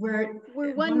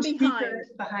one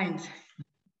behind.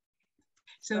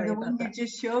 So sorry the one you that.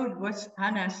 just showed was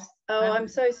Hannah's. Oh, I'm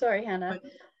so sorry, Hannah.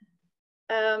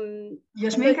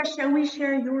 Jasminka, shall we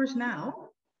share yours now?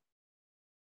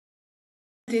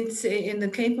 It's in the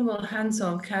capable hands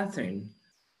of Catherine.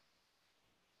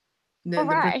 All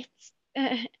right.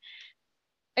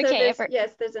 Okay. So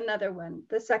there's another one,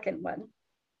 the second one.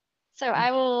 So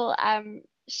I will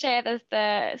share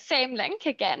the same link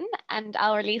again, and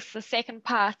I'll release the second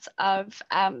part of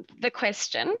the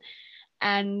question.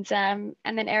 And then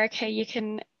Erica, you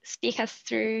can speak us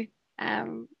through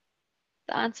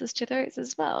the answers to those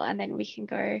as well, and then we can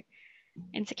go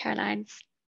into Caroline's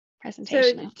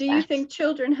presentation. So do you think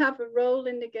children have a role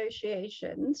in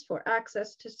negotiations for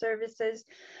access to services,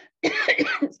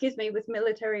 excuse me, with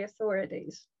military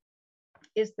authorities,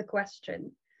 is the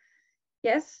question.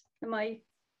 Yes, have I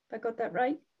got that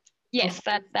right? Yes,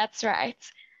 that's right.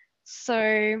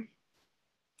 So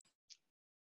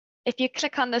if you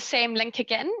click on the same link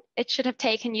again, it should have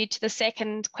taken you to the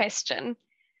second question.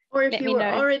 Or if you were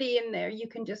already in there, you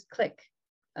can just click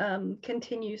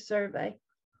continue survey.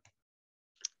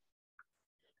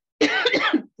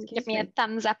 Give me a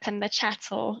thumbs up in the chat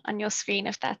or on your screen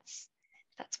if that's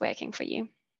working for you.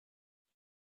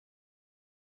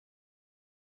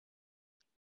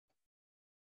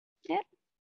 Yeah.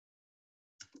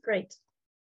 Great.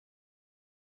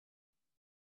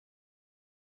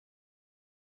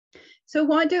 So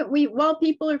why don't we, while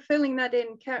people are filling that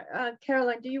in,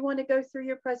 Caroline, do you want to go through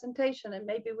your presentation and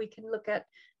maybe we can look at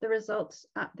the results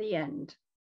at the end?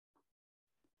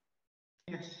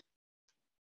 Yes,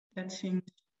 that seems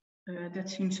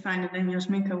fine. And then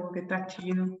Jasminka will get back to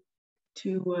you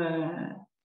to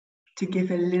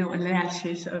give a little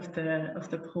analysis of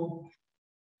the poll.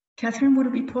 Catherine, would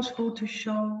it be possible to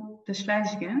show the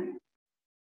slides again?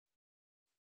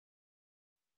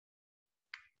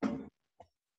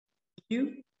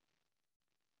 you.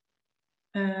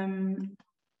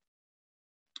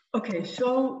 Okay,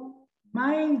 so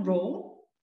my role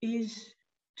is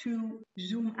to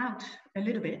zoom out a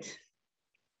little bit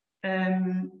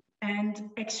and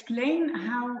explain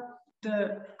how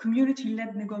the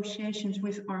community-led negotiations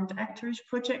with armed actors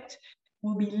project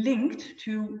will be linked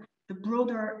to the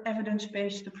broader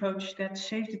evidence-based approach that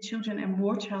Save the Children and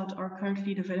War Child are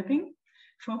currently developing,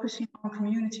 focusing on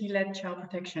community-led child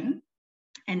protection.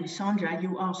 And Sandra,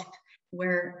 you asked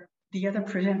where the other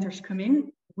presenters come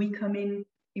in. We come in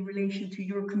relation to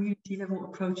your community-level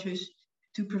approaches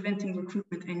to preventing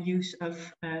recruitment and use of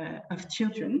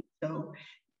children. So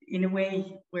in a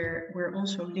way, we're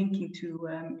also linking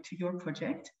to your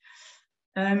project.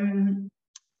 And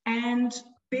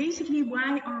basically,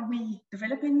 why are we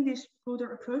developing this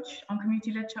broader approach on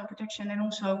community-led child protection, and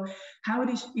also how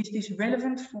is this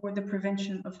relevant for the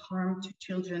prevention of harm to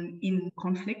children in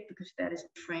conflict, because that is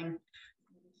the frame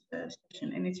of this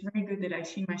session. And it's very good that I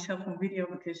see myself on video,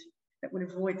 because that would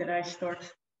avoid that I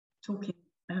start talking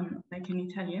like an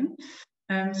Italian.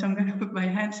 So I'm going to put my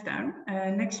hands down.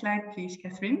 Next slide, please,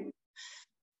 Catherine.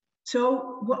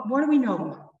 So what do we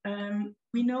know?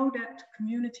 We know that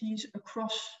communities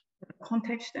across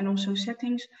context and also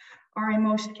settings are in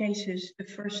most cases the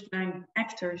first line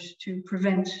actors to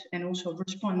prevent and also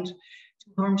respond to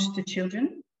harms to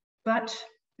children. But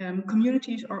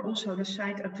communities are also the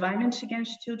site of violence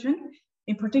against children,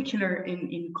 in particular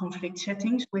in conflict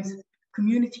settings, with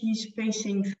communities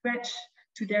facing threats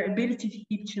to their ability to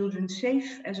keep children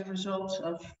safe as a result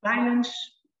of violence,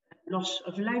 loss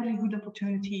of livelihood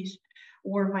opportunities,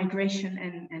 or migration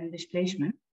and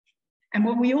displacement. And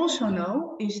what we also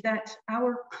know is that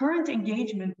our current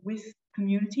engagement with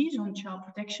communities on child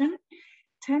protection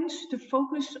tends to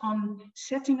focus on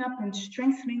setting up and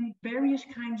strengthening various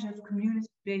kinds of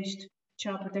community-based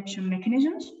child protection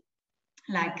mechanisms.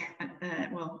 Like,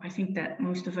 well, I think that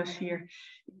most of us here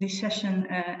in this session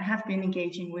have been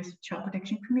engaging with child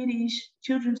protection committees,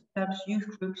 children's clubs, youth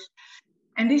groups.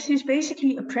 And this is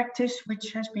basically a practice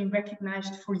which has been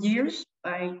recognized for years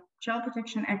by child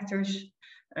protection actors,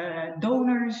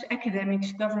 donors,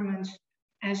 academics, governments,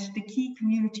 as the key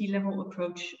community-level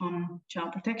approach on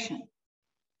child protection.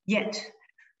 Yet,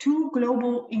 two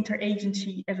global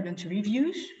interagency evidence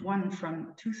reviews, one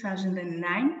from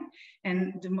 2009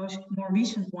 and the more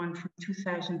recent one from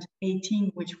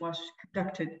 2018, which was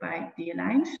conducted by the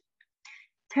Alliance,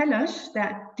 tell us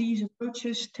that these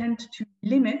approaches tend to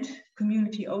limit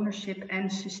community ownership and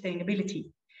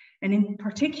sustainability. And in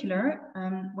particular,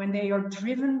 when they are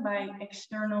driven by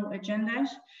external agendas,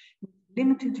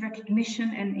 limited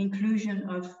recognition and inclusion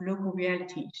of local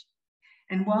realities.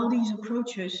 And while these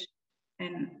approaches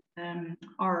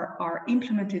are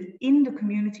implemented in the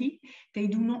community, they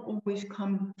do not always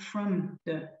come from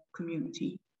the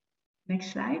community.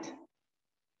 Next slide.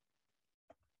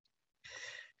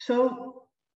 So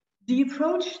the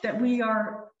approach that we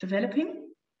are developing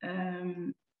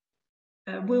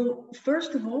will,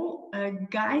 first of all,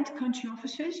 guide country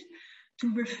offices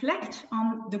to reflect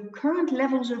on the current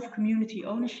levels of community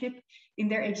ownership in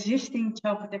their existing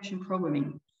child protection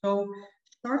programming. So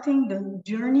starting the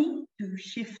journey to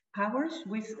shift powers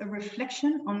with a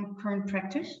reflection on current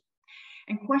practice.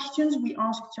 And questions we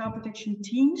ask child protection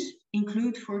teams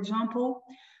include, for example,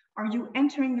 are you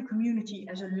entering the community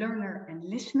as a learner and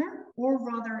listener, or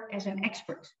rather as an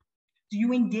expert? Do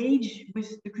you engage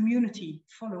with the community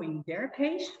following their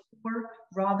pace, or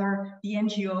rather the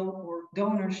NGO or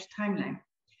donor's timeline?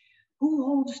 Who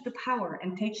holds the power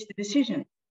and takes the decision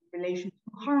in relation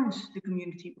to harms the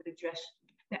community would address,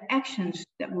 the actions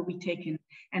that will be taken,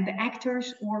 and the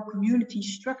actors or community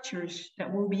structures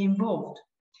that will be involved?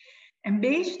 And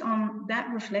based on that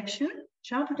reflection,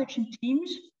 child protection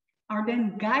teams are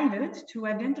then guided to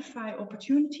identify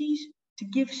opportunities to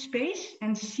give space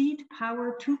and cede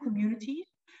power to communities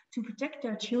to protect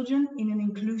their children in an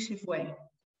inclusive way.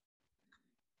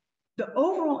 The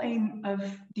overall aim of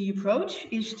the approach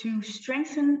is to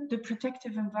strengthen the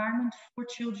protective environment for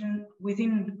children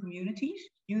within the communities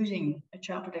using a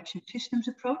child protection systems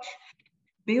approach,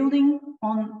 building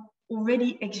on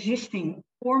already existing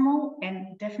formal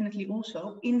and definitely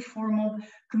also informal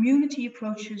community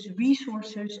approaches,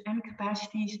 resources, and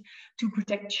capacities to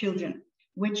protect children,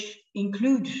 which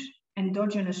includes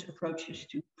endogenous approaches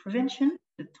to prevention,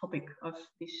 the topic of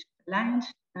this Alliance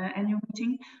annual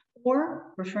meeting,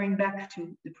 or referring back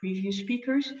to the previous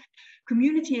speakers,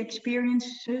 community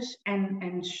experiences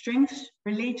and strengths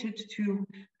related to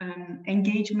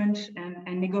engagement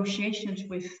and negotiations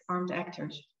with armed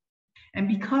actors. And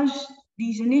because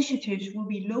these initiatives will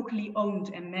be locally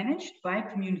owned and managed by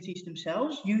communities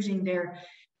themselves using their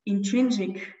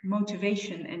intrinsic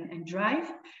motivation and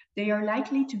drive, they are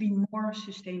likely to be more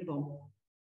sustainable.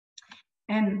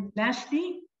 And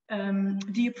lastly,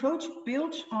 the approach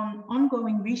builds on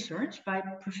ongoing research by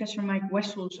Professor Mike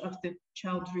Wessels of the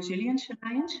Child Resilience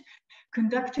Alliance,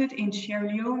 conducted in Sierra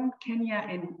Leone, Kenya,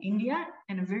 and India.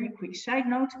 And a very quick side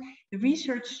note, the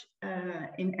research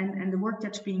and the work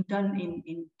that's being done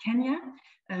in Kenya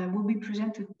will be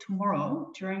presented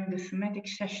tomorrow during the thematic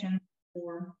session,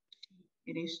 or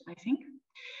it is, I think.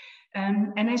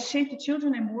 And as Save the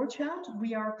Children and War Child,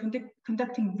 we are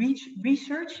conducting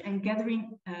research and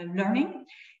gathering learning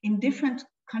in different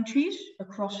countries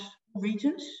across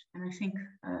regions. And I think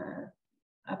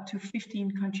up to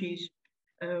 15 countries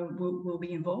will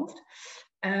be involved,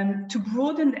 to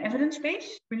broaden the evidence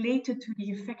base related to the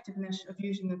effectiveness of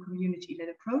using a community-led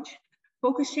approach,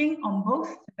 focusing on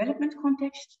both development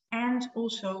context and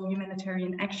also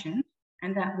humanitarian action.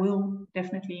 And that will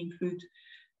definitely include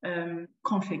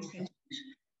conflict settings.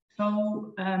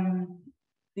 So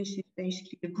this is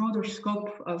basically the broader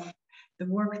scope of the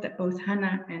work that both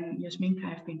Hannah and Jasminka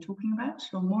have been talking about.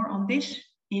 So more on this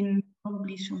in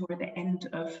probably somewhere the end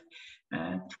of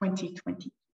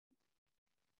 2020.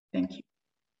 Thank you.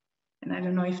 And I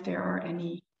don't know if there are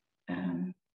any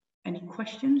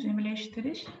questions in relation to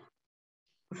this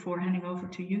before handing over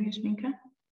to you, Jasminka.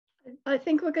 I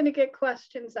think we're going to get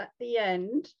questions at the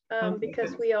end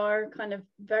because good. we are kind of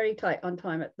very tight on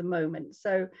time at the moment.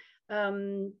 So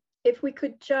if we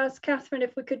could just, Catherine,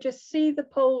 if we could just see the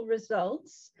poll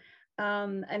results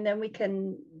and then we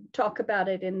can talk about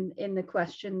it in the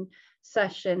question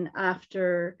session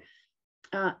after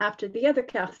the other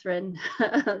Catherine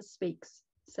speaks.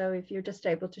 So if you're just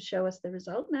able to show us the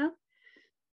result now.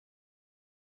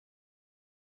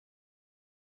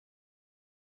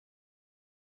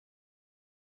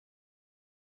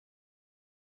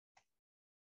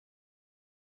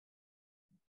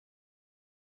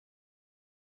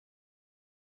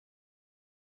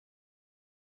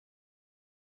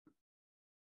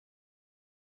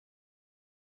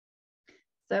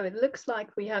 So it looks like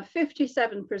we have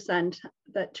 57%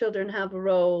 that children have a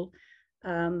role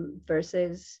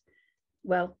versus,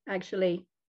 well, actually,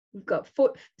 we've got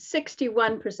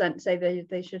 61% say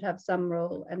they should have some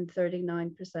role and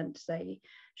 39% say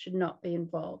should not be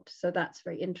involved. So that's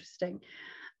very interesting.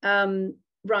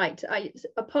 Right,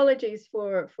 apologies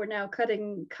for now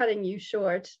cutting you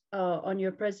short on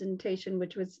your presentation,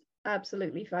 which was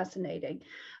absolutely fascinating.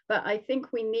 But I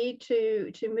think we need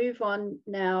to move on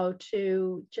now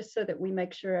to, just so that we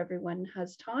make sure everyone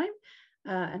has time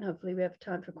and hopefully we have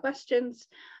time for questions.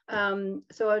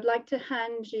 So I'd like to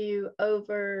hand you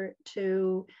over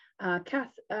to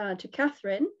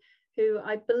Catherine, who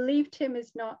I believe Tim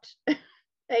is not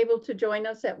able to join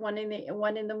us at 1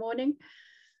 in the morning.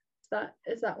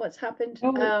 Is that what's happened?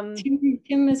 Oh,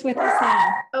 Tim is with us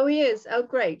now. Oh, he is. Oh,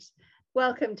 great.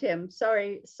 Welcome, Tim.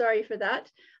 Sorry for that.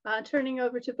 Turning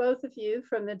over to both of you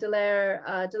from the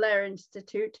Dallaire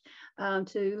Institute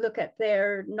to look at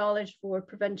their Knowledge for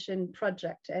Prevention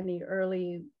project and the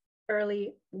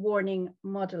early warning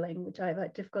modeling, which I've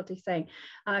had difficulty saying.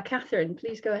 Catherine,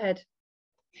 please go ahead.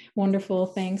 Wonderful.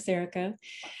 Thanks, Erica.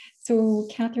 So,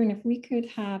 Catherine, if we could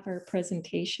have our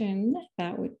presentation,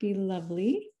 that would be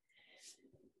lovely.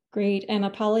 Great, and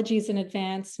apologies in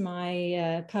advance.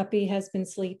 My puppy has been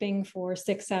sleeping for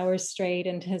 6 hours straight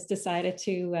and has decided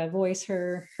to voice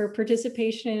her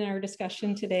participation in our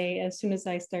discussion today as soon as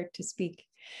I start to speak.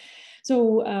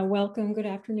 So welcome, good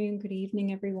afternoon, good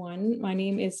evening, everyone. My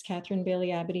name is Catherine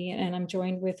Bailey-Abadie, and I'm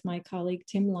joined with my colleague,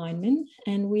 Tim Lineman,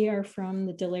 and we are from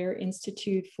the Dallaire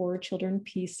Institute for Children,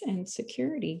 Peace and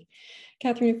Security.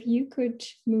 Catherine, if you could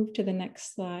move to the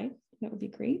next slide, that would be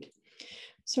great.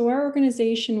 So our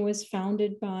organization was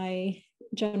founded by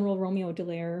General Romeo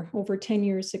Dallaire over 10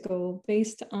 years ago,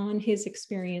 based on his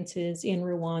experiences in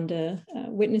Rwanda,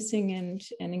 witnessing and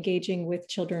engaging with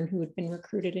children who had been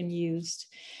recruited and used.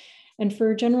 And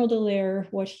for General Dallaire,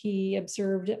 what he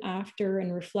observed after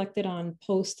and reflected on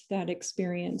post that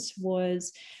experience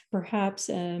was perhaps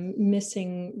a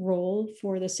missing role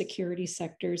for the security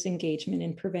sector's engagement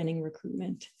in preventing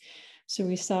recruitment. So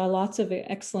we saw lots of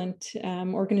excellent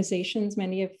organizations,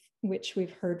 many of which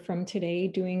we've heard from today,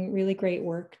 doing really great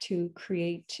work to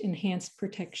create enhanced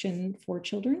protection for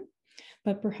children,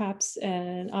 but perhaps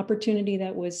an opportunity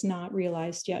that was not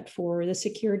realized yet for the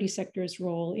security sector's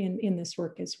role in this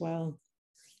work as well.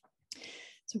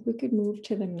 So if we could move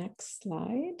to the next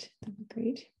slide, that'd be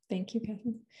great. Thank you,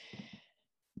 Catherine.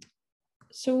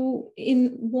 So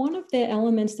in one of the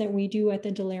elements that we do at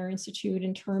the Dallaire Institute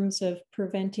in terms of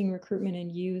preventing recruitment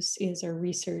and use is our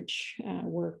research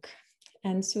work.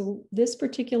 And so this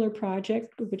particular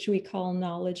project, which we call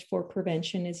Knowledge for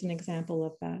Prevention, is an example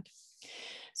of that.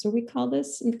 So we call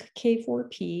this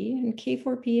K4P, and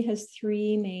K4P has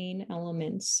three main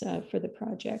elements for the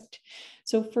project.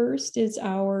 So first is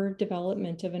our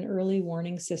development of an early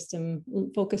warning system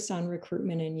focused on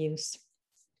recruitment and use.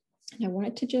 And I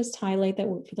wanted to just highlight that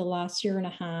for the last year and a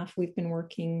half, we've been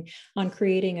working on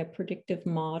creating a predictive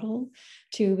model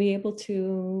to be able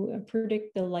to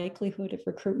predict the likelihood of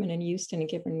recruitment and use in a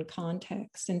given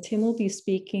context. And Tim will be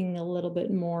speaking a little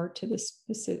bit more to the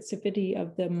specificity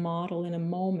of the model in a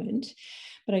moment.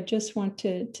 But I just want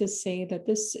to say that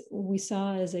this we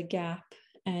saw as a gap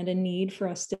and a need for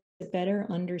us to better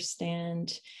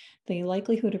understand the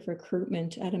likelihood of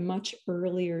recruitment at a much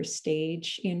earlier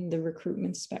stage in the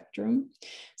recruitment spectrum.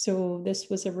 So this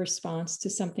was a response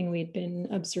to something we'd been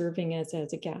observing as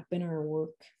a gap in our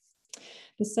work.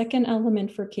 The second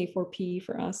element for K4P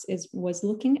for us was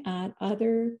looking at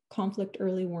other conflict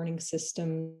early warning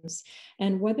systems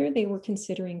and whether they were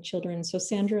considering children. So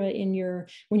Sandra,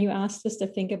 when you asked us to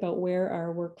think about where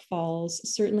our work falls,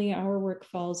 certainly our work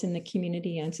falls in the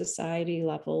community and society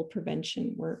level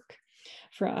prevention work.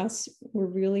 For us, we're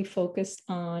really focused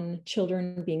on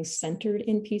children being centered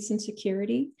in peace and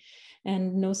security.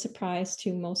 And no surprise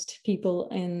to most people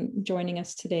in joining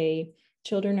us today,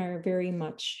 children are very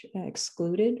much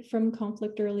excluded from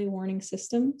conflict early warning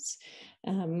systems.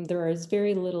 There is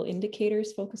very little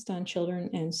indicators focused on children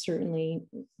and certainly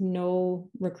no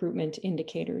recruitment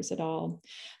indicators at all.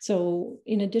 So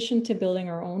in addition to building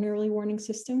our own early warning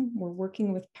system, we're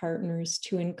working with partners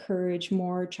to encourage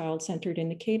more child-centered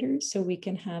indicators so we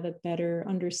can have a better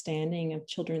understanding of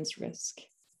children's risk.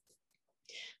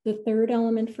 The third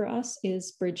element for us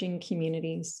is bridging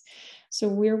communities. So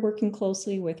we're working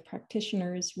closely with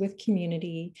practitioners, with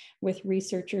community, with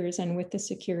researchers, and with the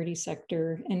security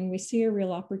sector. And we see a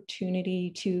real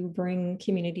opportunity to bring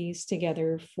communities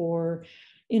together for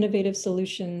innovative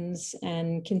solutions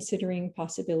and considering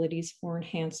possibilities for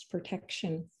enhanced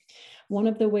protection. One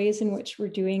of the ways in which we're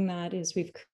doing that is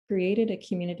we've created a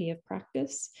community of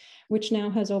practice, which now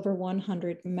has over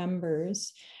 100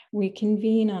 members. We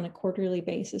convene on a quarterly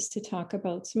basis to talk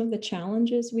about some of the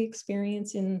challenges we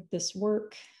experience in this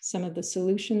work, some of the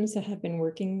solutions that have been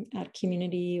working at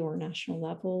community or national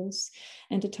levels,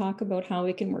 and to talk about how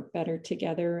we can work better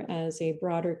together as a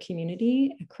broader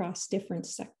community across different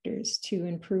sectors to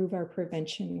improve our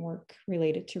prevention work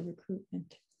related to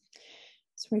recruitment.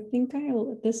 So I think I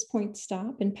will at this point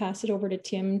stop and pass it over to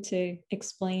Tim to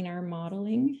explain our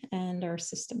modeling and our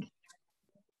system.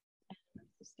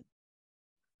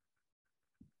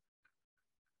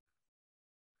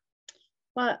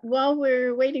 Well, while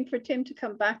we're waiting for Tim to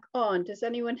come back on, does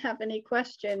anyone have any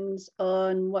questions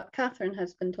on what Catherine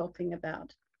has been talking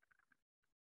about?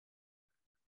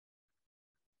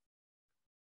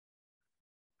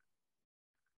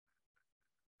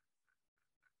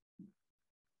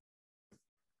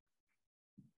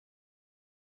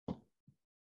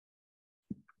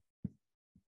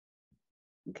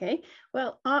 Okay,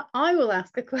 well, I will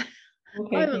ask a question.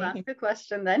 Okay, I will ask a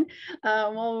question then.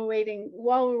 While we're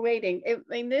waiting. I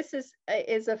mean, this is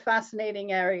a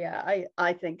fascinating area,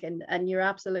 I think, and you're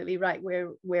absolutely right.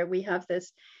 Where we have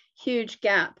this huge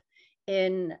gap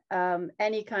in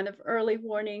any kind of early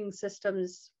warning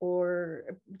systems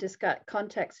or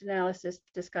context analysis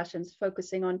discussions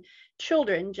focusing on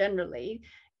children generally.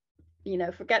 You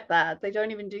know, forget that, they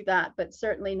don't even do that, but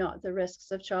certainly not the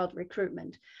risks of child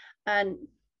recruitment.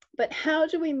 But how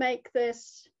do we make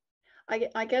this?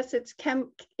 I guess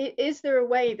is there a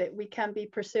way that we can be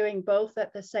pursuing both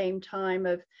at the same time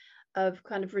of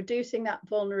kind of reducing that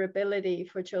vulnerability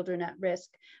for children at risk,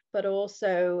 but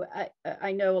also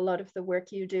I know a lot of the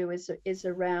work you do is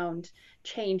around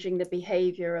changing the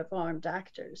behavior of armed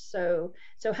actors. So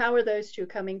how are those two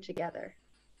coming together?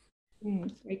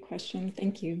 Great question,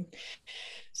 thank you.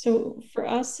 So for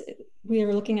us, we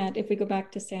are looking at, if we go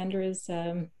back to Sandra's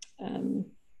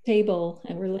table,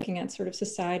 and we're looking at sort of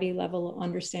society level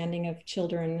understanding of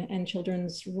children and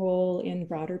children's role in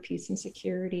broader peace and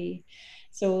security.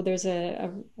 So there's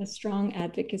a strong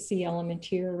advocacy element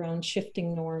here around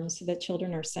shifting norms so that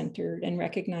children are centered and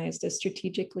recognized as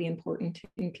strategically important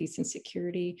in peace and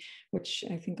security, which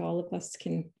I think all of us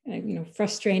can,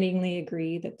 frustratingly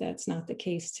agree that that's not the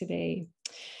case today.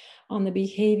 On the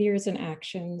behaviors and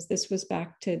actions, this was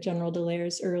back to General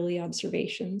Dallaire's early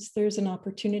observations. There's an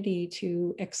opportunity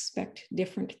to expect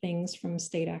different things from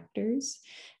state actors,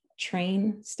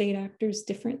 train state actors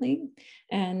differently,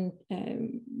 and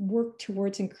work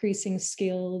towards increasing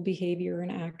skill, behavior,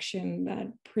 and action that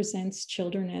presents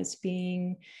children as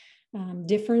being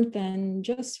different than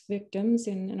just victims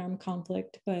in an armed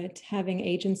conflict, but having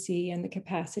agency and the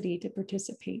capacity to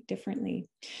participate differently.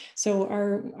 So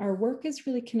our work is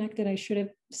really connected. I should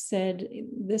have said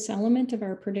this element of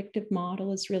our predictive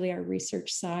model is really our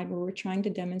research side, where we're trying to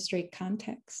demonstrate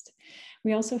context.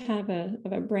 We also have a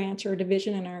branch or a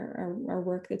division in our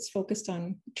work that's focused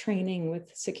on training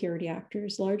with security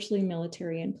actors, largely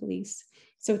military and police.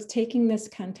 So it's taking this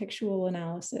contextual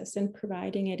analysis and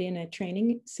providing it in a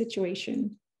training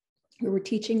situation where we're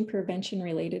teaching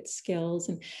prevention-related skills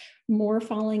and more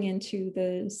falling into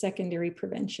the secondary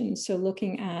prevention. So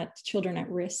looking at children at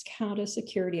risk, how do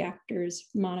security actors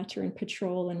monitor and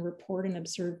patrol and report and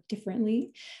observe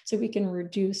differently so we can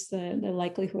reduce the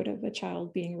likelihood of a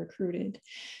child being recruited?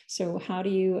 So how do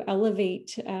you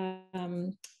elevate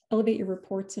your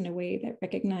reports in a way that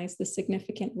recognize the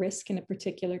significant risk in a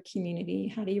particular community?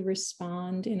 How do you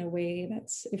respond in a way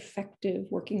that's effective,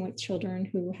 working with children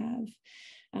who have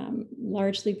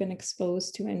largely been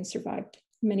exposed to and survived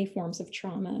many forms of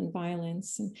trauma and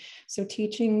violence? And so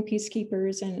teaching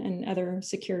peacekeepers and other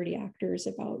security actors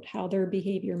about how their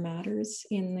behavior matters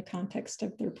in the context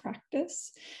of their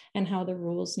practice and how the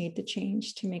rules need to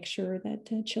change to make sure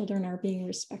that children are being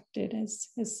respected as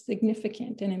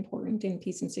significant and important in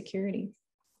peace and security.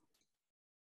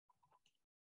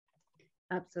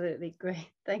 Absolutely great.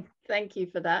 Thank you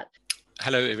for that.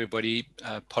 Hello, everybody.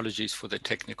 Apologies for the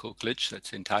technical glitch.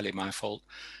 That's entirely my fault.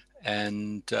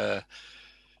 And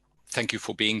thank you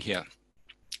for being here.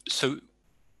 So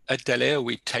at Dalea,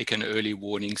 we take an early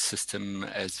warning system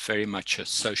as very much a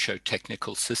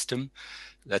socio-technical system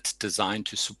that's designed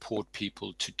to support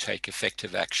people to take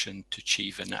effective action to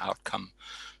achieve an outcome.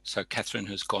 So Catherine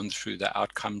has gone through the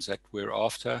outcomes that we're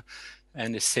after,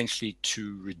 and essentially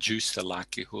to reduce the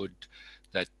likelihood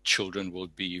that children will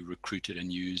be recruited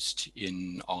and used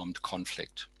in armed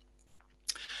conflict.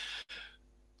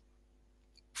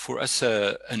 For us,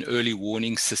 an early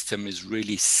warning system is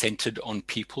really centered on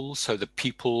people. So the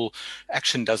people,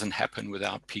 action doesn't happen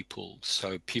without people.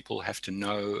 So people have to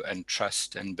know and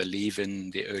trust and believe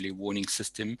in the early warning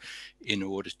system in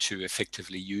order to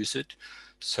effectively use it.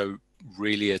 So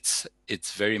really it's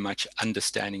very much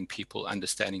understanding people,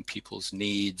 understanding people's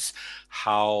needs,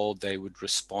 how they would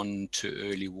respond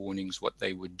to early warnings, what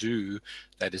they would do.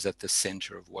 That is at the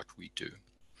center of what we do.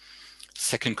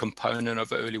 Second component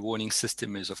of early warning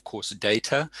system is, of course,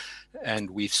 data, and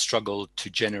we've struggled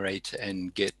to generate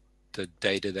and get the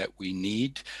data that we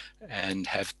need, and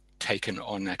have taken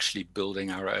on actually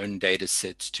building our own data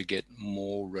sets to get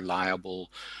more reliable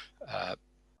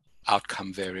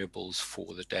outcome variables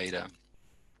for the data.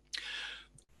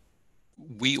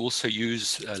 We also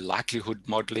use a likelihood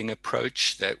modeling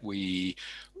approach that we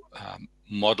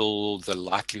model the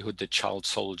likelihood that child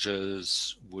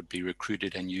soldiers would be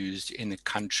recruited and used in a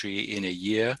country in a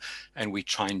year, and we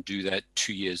try and do that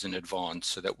 2 years in advance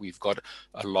so that we've got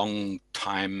a long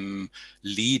time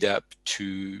lead up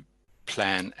to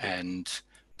plan and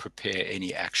prepare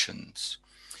any actions.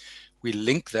 We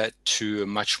link that to a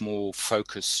much more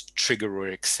focused trigger or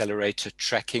accelerator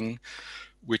tracking,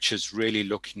 which is really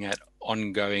looking at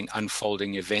ongoing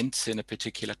unfolding events in a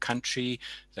particular country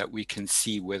that we can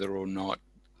see whether or not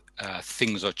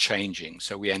things are changing.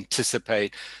 So we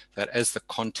anticipate that as the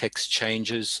context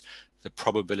changes, the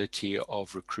probability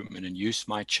of recruitment and use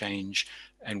might change,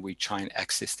 and we try and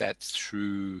access that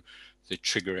through the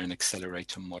trigger and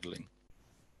accelerator modeling.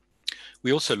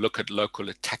 We also look at local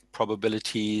attack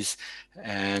probabilities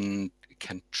and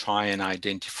can try and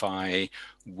identify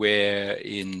where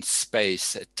in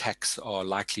space attacks are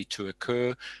likely to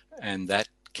occur, and that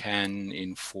can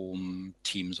inform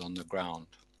teams on the ground.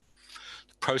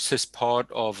 The process part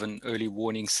of an early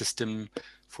warning system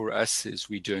for us is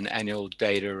we do an annual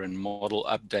data and model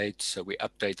update. So we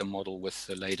update the model with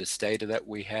the latest data that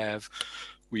we have.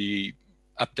 We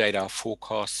update our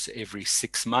forecasts every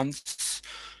 6 months.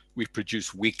 We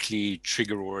produce weekly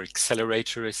trigger or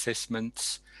accelerator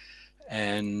assessments,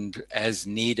 and as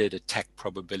needed, attack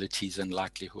probabilities and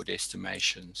likelihood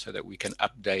estimation so that we can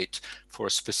update for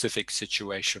a specific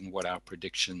situation what our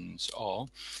predictions are.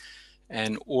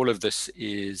 And all of this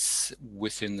is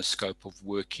within the scope of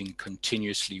working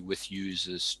continuously with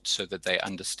users so that they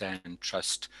understand,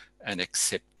 trust, and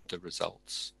accept the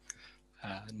results.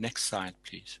 Next slide,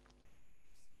 please.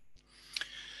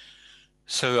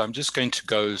 So I'm just going to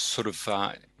go sort of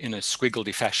in a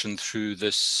squiggledy fashion through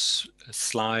this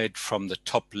slide from the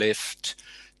top left,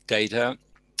 data,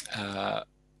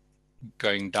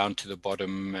 going down to the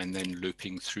bottom and then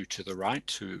looping through to the right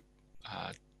to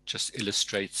just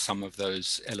illustrate some of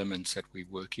those elements that we're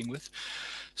working with.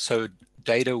 So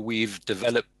data, we've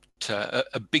developed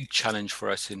a big challenge for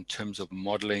us in terms of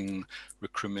modeling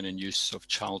recruitment and use of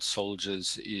child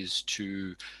soldiers is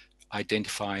to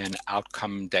identify an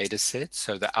outcome data set.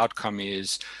 So the outcome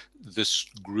is this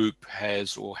group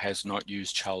has or has not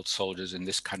used child soldiers in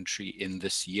this country in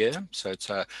this year. So it's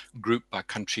a group by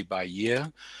country by year.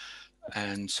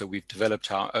 And so we've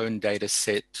developed our own data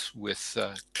set with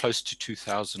close to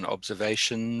 2,000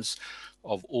 observations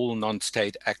of all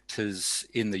non-state actors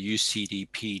in the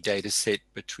UCDP data set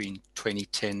between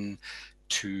 2010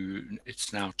 to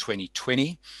it's now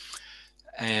 2020.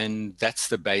 And that's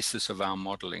the basis of our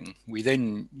modeling. We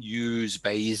then use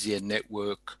Bayesian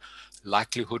network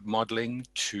likelihood modeling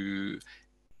to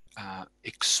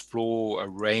explore a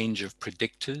range of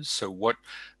predictors. So what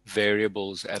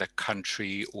variables at a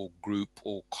country or group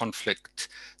or conflict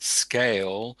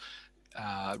scale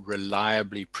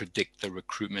reliably predict the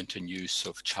recruitment and use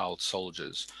of child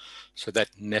soldiers. So that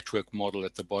network model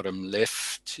at the bottom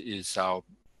left is our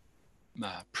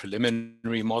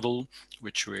preliminary model,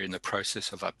 which we're in the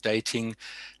process of updating.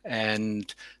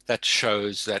 And that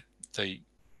shows that the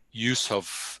use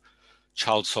of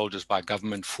child soldiers by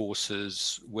government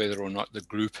forces, whether or not the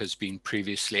group has been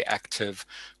previously active,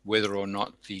 whether or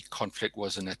not the conflict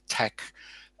was an attack,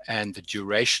 and the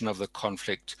duration of the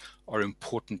conflict are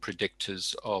important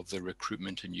predictors of the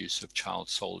recruitment and use of child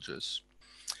soldiers.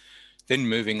 Then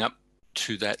moving up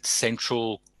to that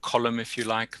central column, if you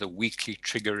like, the weekly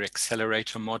trigger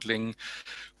accelerator modeling,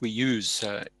 we use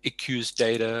ICU's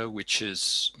data, which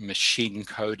is machine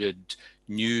coded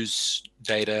news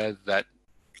data that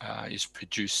is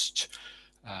produced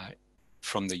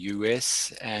from the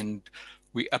US, and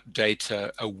we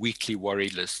update a weekly worry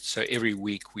list. So every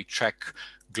week we track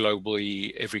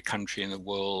globally, every country in the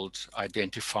world,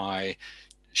 identify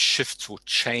shifts or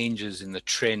changes in the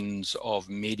trends of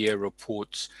media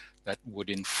reports that would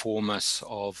inform us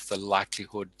of the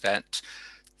likelihood that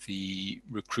the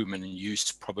recruitment and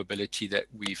use probability that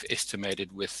we've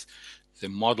estimated with the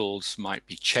models might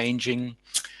be changing,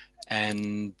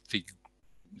 and the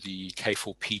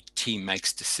K4P team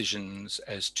makes decisions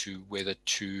as to whether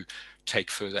to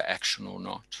take further action or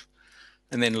not.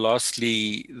 And then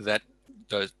lastly, that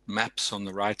the maps on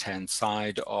the right-hand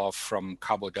side are from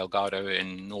Cabo Delgado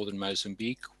in northern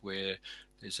Mozambique, where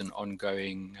there's an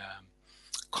ongoing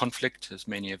conflict, as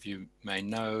many of you may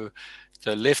know.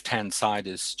 The left-hand side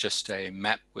is just a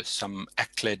map with some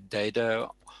ACLED data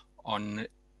on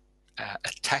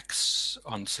attacks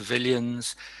on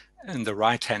civilians, and the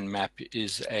right-hand map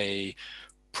is a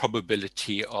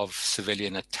probability of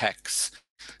civilian attacks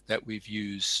that we've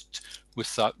used,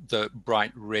 with the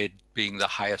bright red being the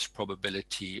highest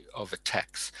probability of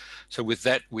attacks. So with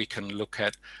that, we can look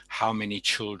at how many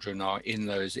children are in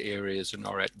those areas and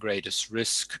are at greatest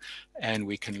risk, and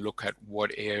we can look at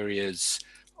what areas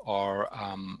are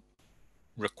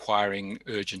requiring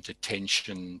urgent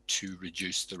attention to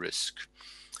reduce the risk.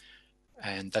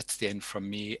 And that's the end from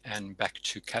me, and back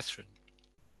to Catherine.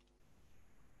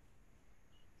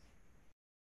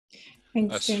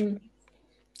 Thanks, Tim.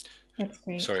 That's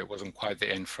great. Sorry, it wasn't quite the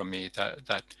end from me.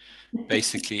 That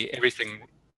basically everything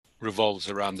revolves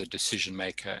around the decision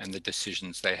maker and the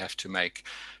decisions they have to make.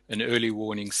 An early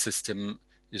warning system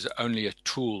is only a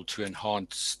tool to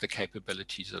enhance the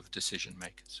capabilities of decision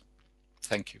makers.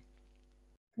 Thank you.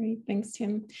 Great, thanks,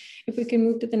 Tim. If we can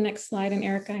move to the next slide, and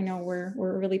Erica, I know we're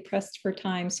really pressed for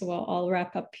time, so I'll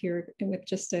wrap up here with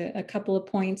just a couple of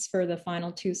points for the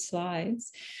final two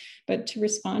slides. But to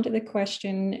respond to the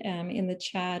question in the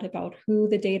chat about who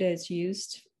the data is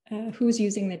used, who's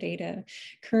using the data,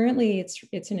 currently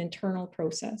it's an internal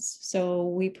process. So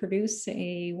we produce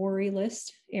a worry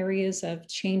list, areas of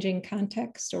changing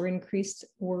context or increased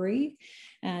worry,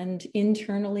 and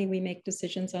internally we make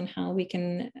decisions on how we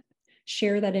can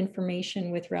share that information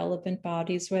with relevant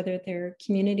bodies, whether they're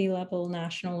community level,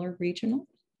 national, or regional.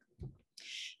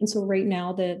 And so right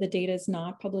now the data is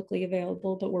not publicly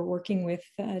available, but we're working with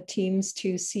teams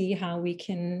to see how we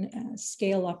can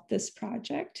scale up this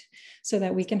project so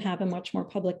that we can have a much more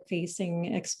public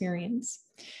facing experience.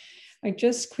 I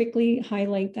just quickly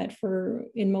highlight that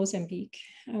in Mozambique,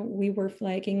 we were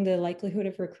flagging the likelihood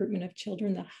of recruitment of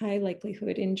children, the high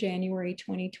likelihood, in January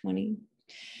 2020.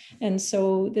 And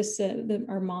so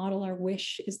our model, our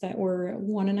wish is that we're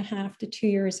 1.5 to 2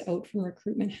 years out from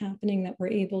recruitment happening, that we're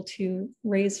able to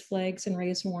raise flags and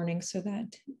raise warnings so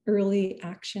that early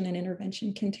action and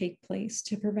intervention can take place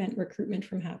to prevent recruitment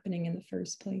from happening in the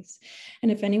first place.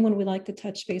 And if anyone would like to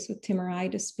touch base with Tim or I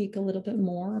to speak a little bit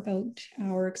more about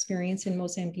our experience in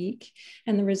Mozambique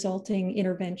and the resulting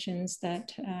interventions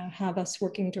that have us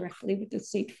working directly with the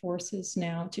state forces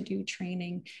now to do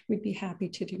training, we'd be happy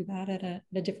to do that at a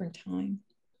different time.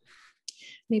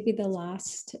 maybe the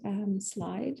last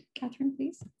slide, Catherine,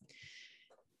 please.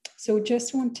 So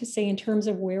just want to say in terms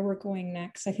of where we're going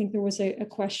next, I think there was a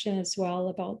question as well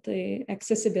about the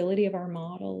accessibility of our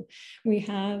model. We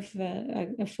have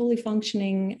a fully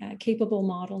functioning, capable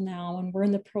model now, and we're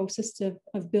in the process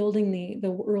of building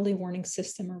the early warning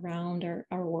system around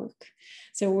our work.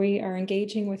 So we are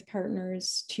engaging with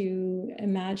partners to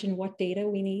imagine what data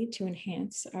we need to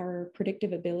enhance our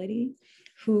predictive ability,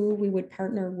 who we would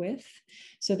partner with.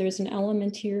 So there's an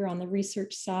element here on the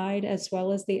research side, as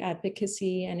well as the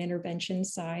advocacy and intervention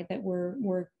side that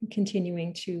we're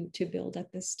continuing to build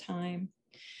at this time.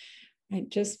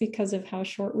 Just because of how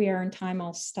short we are in time,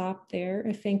 I'll stop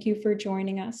there. Thank you for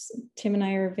joining us. Tim and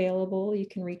I are available. You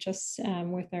can reach us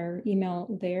with our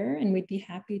email there, and we'd be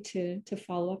happy to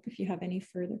follow up if you have any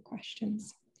further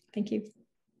questions. Thank you.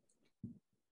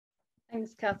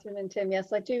 Thanks, Catherine and Tim.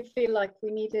 Yes, I do feel like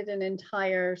we needed an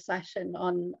entire session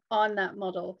on that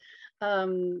model,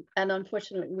 and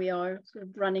unfortunately, we are sort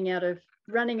of running out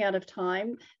of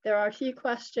time. There are a few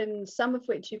questions, some of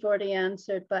which you've already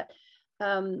answered, but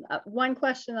one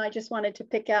question I just wanted to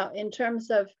pick out in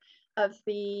terms of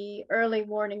the early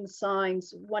warning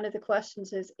signs. One of the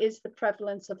questions is the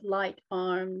prevalence of light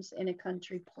arms in a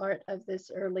country part of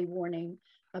this early warning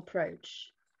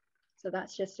approach? So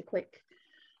that's just a quick,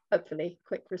 hopefully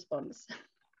quick response.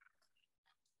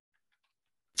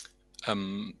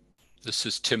 This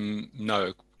is Tim.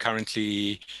 No,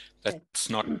 currently that's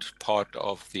not part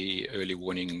of the early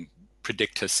warning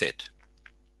predictor set.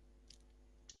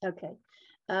 Okay.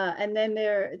 And then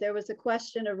there was a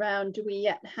question around, do we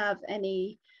yet have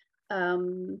any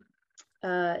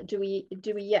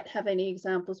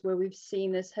examples where we've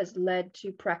seen this has led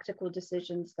to practical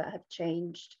decisions that have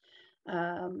changed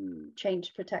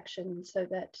protection so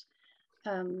that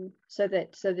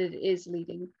it is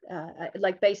leading,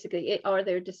 like basically, are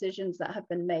there decisions that have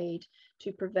been made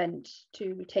to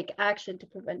take action to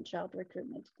prevent child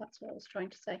recruitment? That's what I was trying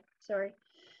to say. Sorry.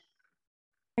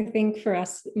 I think for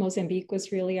us, Mozambique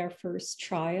was really our first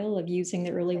trial of using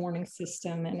the early warning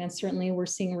system. And then certainly we're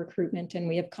seeing recruitment, and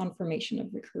we have confirmation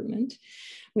of recruitment.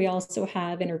 We also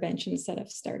have interventions that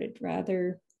have started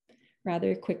rather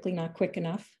quickly, not quick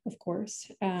enough, of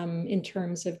course, in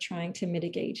terms of trying to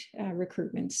mitigate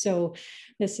recruitment. So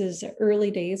this is early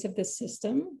days of this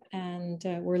system, and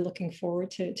we're looking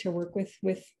forward to work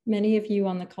with many of you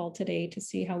on the call today to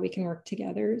see how we can work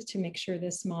together to make sure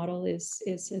this model is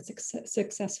as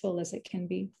successful as it can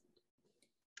be.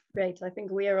 Great, I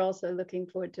think we are also looking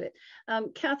forward to it.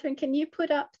 Catherine, can you put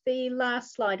up the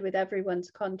last slide with everyone's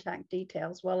contact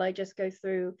details while I just go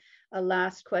through a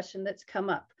last question that's come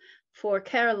up for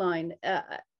Caroline?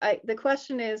 The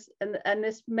question is, and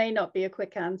this may not be a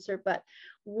quick answer, but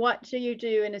what do you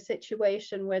do in a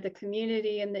situation where the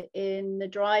community in the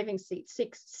driving seat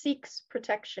seeks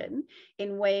protection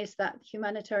in ways that the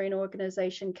humanitarian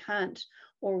organization can't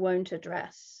or won't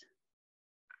address?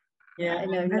 Yeah, I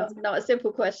know, not a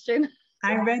simple question.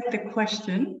 I read the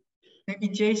question. Maybe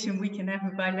Jason, we can have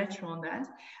a bilateral on that.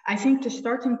 I think the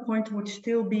starting point would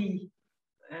still be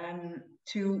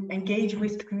to engage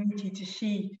with the community to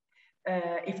see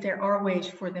if there are ways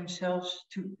for themselves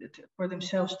to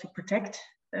protect,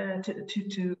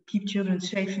 to keep children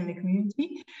safe in the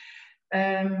community.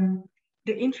 The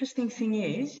interesting thing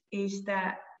is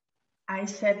that I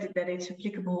said that it's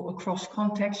applicable across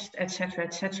context,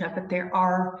 etc., but there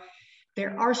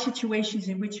are situations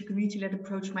in which a community-led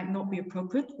approach might not be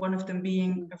appropriate. One of them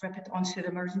being a rapid onset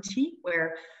emergency,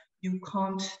 where you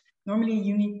can't, normally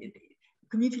you need,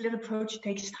 community-led approach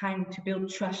takes time to build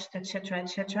trust, etc.,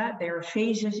 There are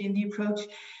phases in the approach,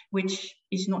 which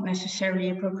is not necessarily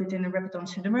appropriate in a rapid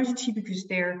onset emergency, because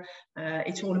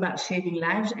it's all about saving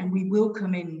lives, and we will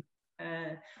come in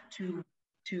to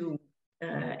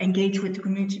engage with the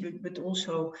community, but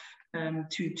also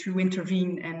to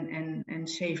intervene and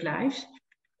save lives.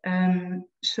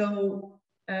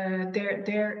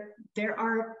 There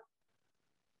are.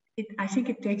 I think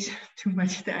it takes too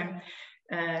much time,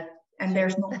 and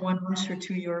there's not one answer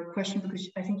to your question, because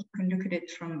I think you can look at it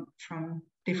from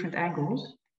different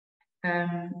angles.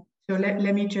 So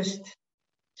let me just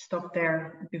stop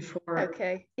there before I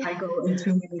go in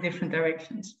too many different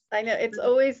directions. I know, it's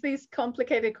always these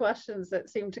complicated questions that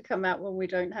seem to come out when we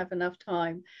don't have enough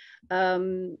time.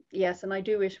 Yes, and I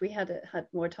do wish we had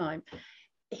more time.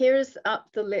 Here's up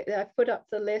the list. I've put up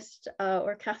the list,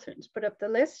 or Catherine's put up the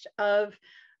list of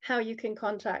how you can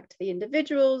contact the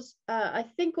individuals. I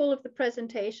think all of the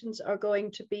presentations are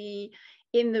going to be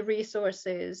in the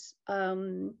resources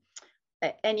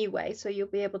anyway, so you'll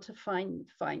be able to find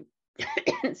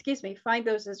excuse me, find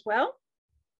those as well.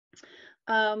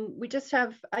 I just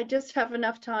have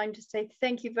enough time to say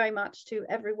thank you very much to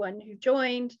everyone who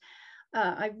joined.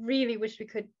 I really wish we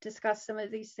could discuss some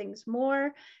of these things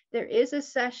more. There is a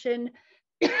session,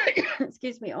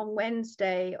 excuse me, on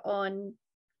Wednesday on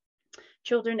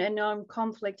children in armed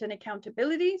conflict and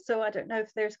accountability. So I don't know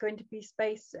if there's going to be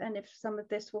space and if some of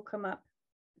this will come up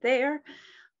there.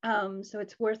 So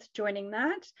it's worth joining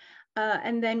that.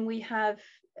 And then we have,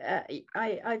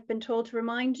 I've been told to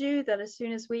remind you that as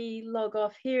soon as we log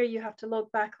off here, you have to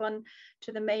log back on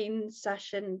to the main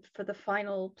session for the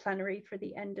final plenary for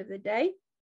the end of the day.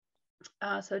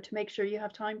 So to make sure you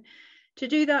have time to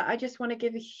do that, I just want to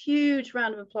give a huge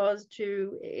round of applause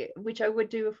to, which I would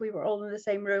do if we were all in the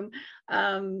same room,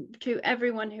 to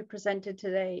everyone who presented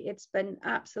today. It's been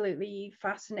absolutely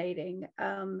fascinating.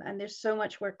 And there's so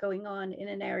much work going on in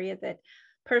an area that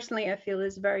personally I feel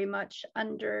is very much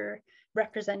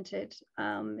underrepresented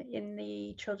in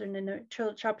the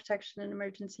child protection and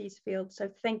emergencies field. So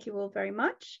thank you all very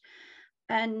much.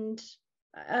 And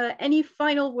any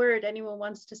final word anyone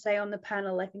wants to say on the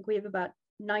panel? I think we have about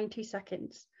 90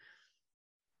 seconds.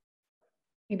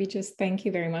 Maybe just thank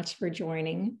you very much for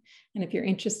joining. And if you're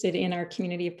interested in our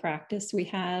community of practice, we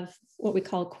have what we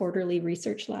call quarterly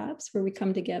research labs where we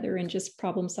come together and just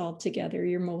problem solve together.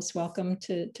 You're most welcome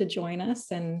to join us,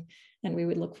 and we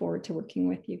would look forward to working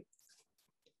with you.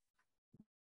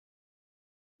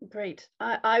 Great.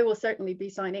 I will certainly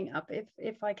be signing up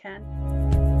if I can.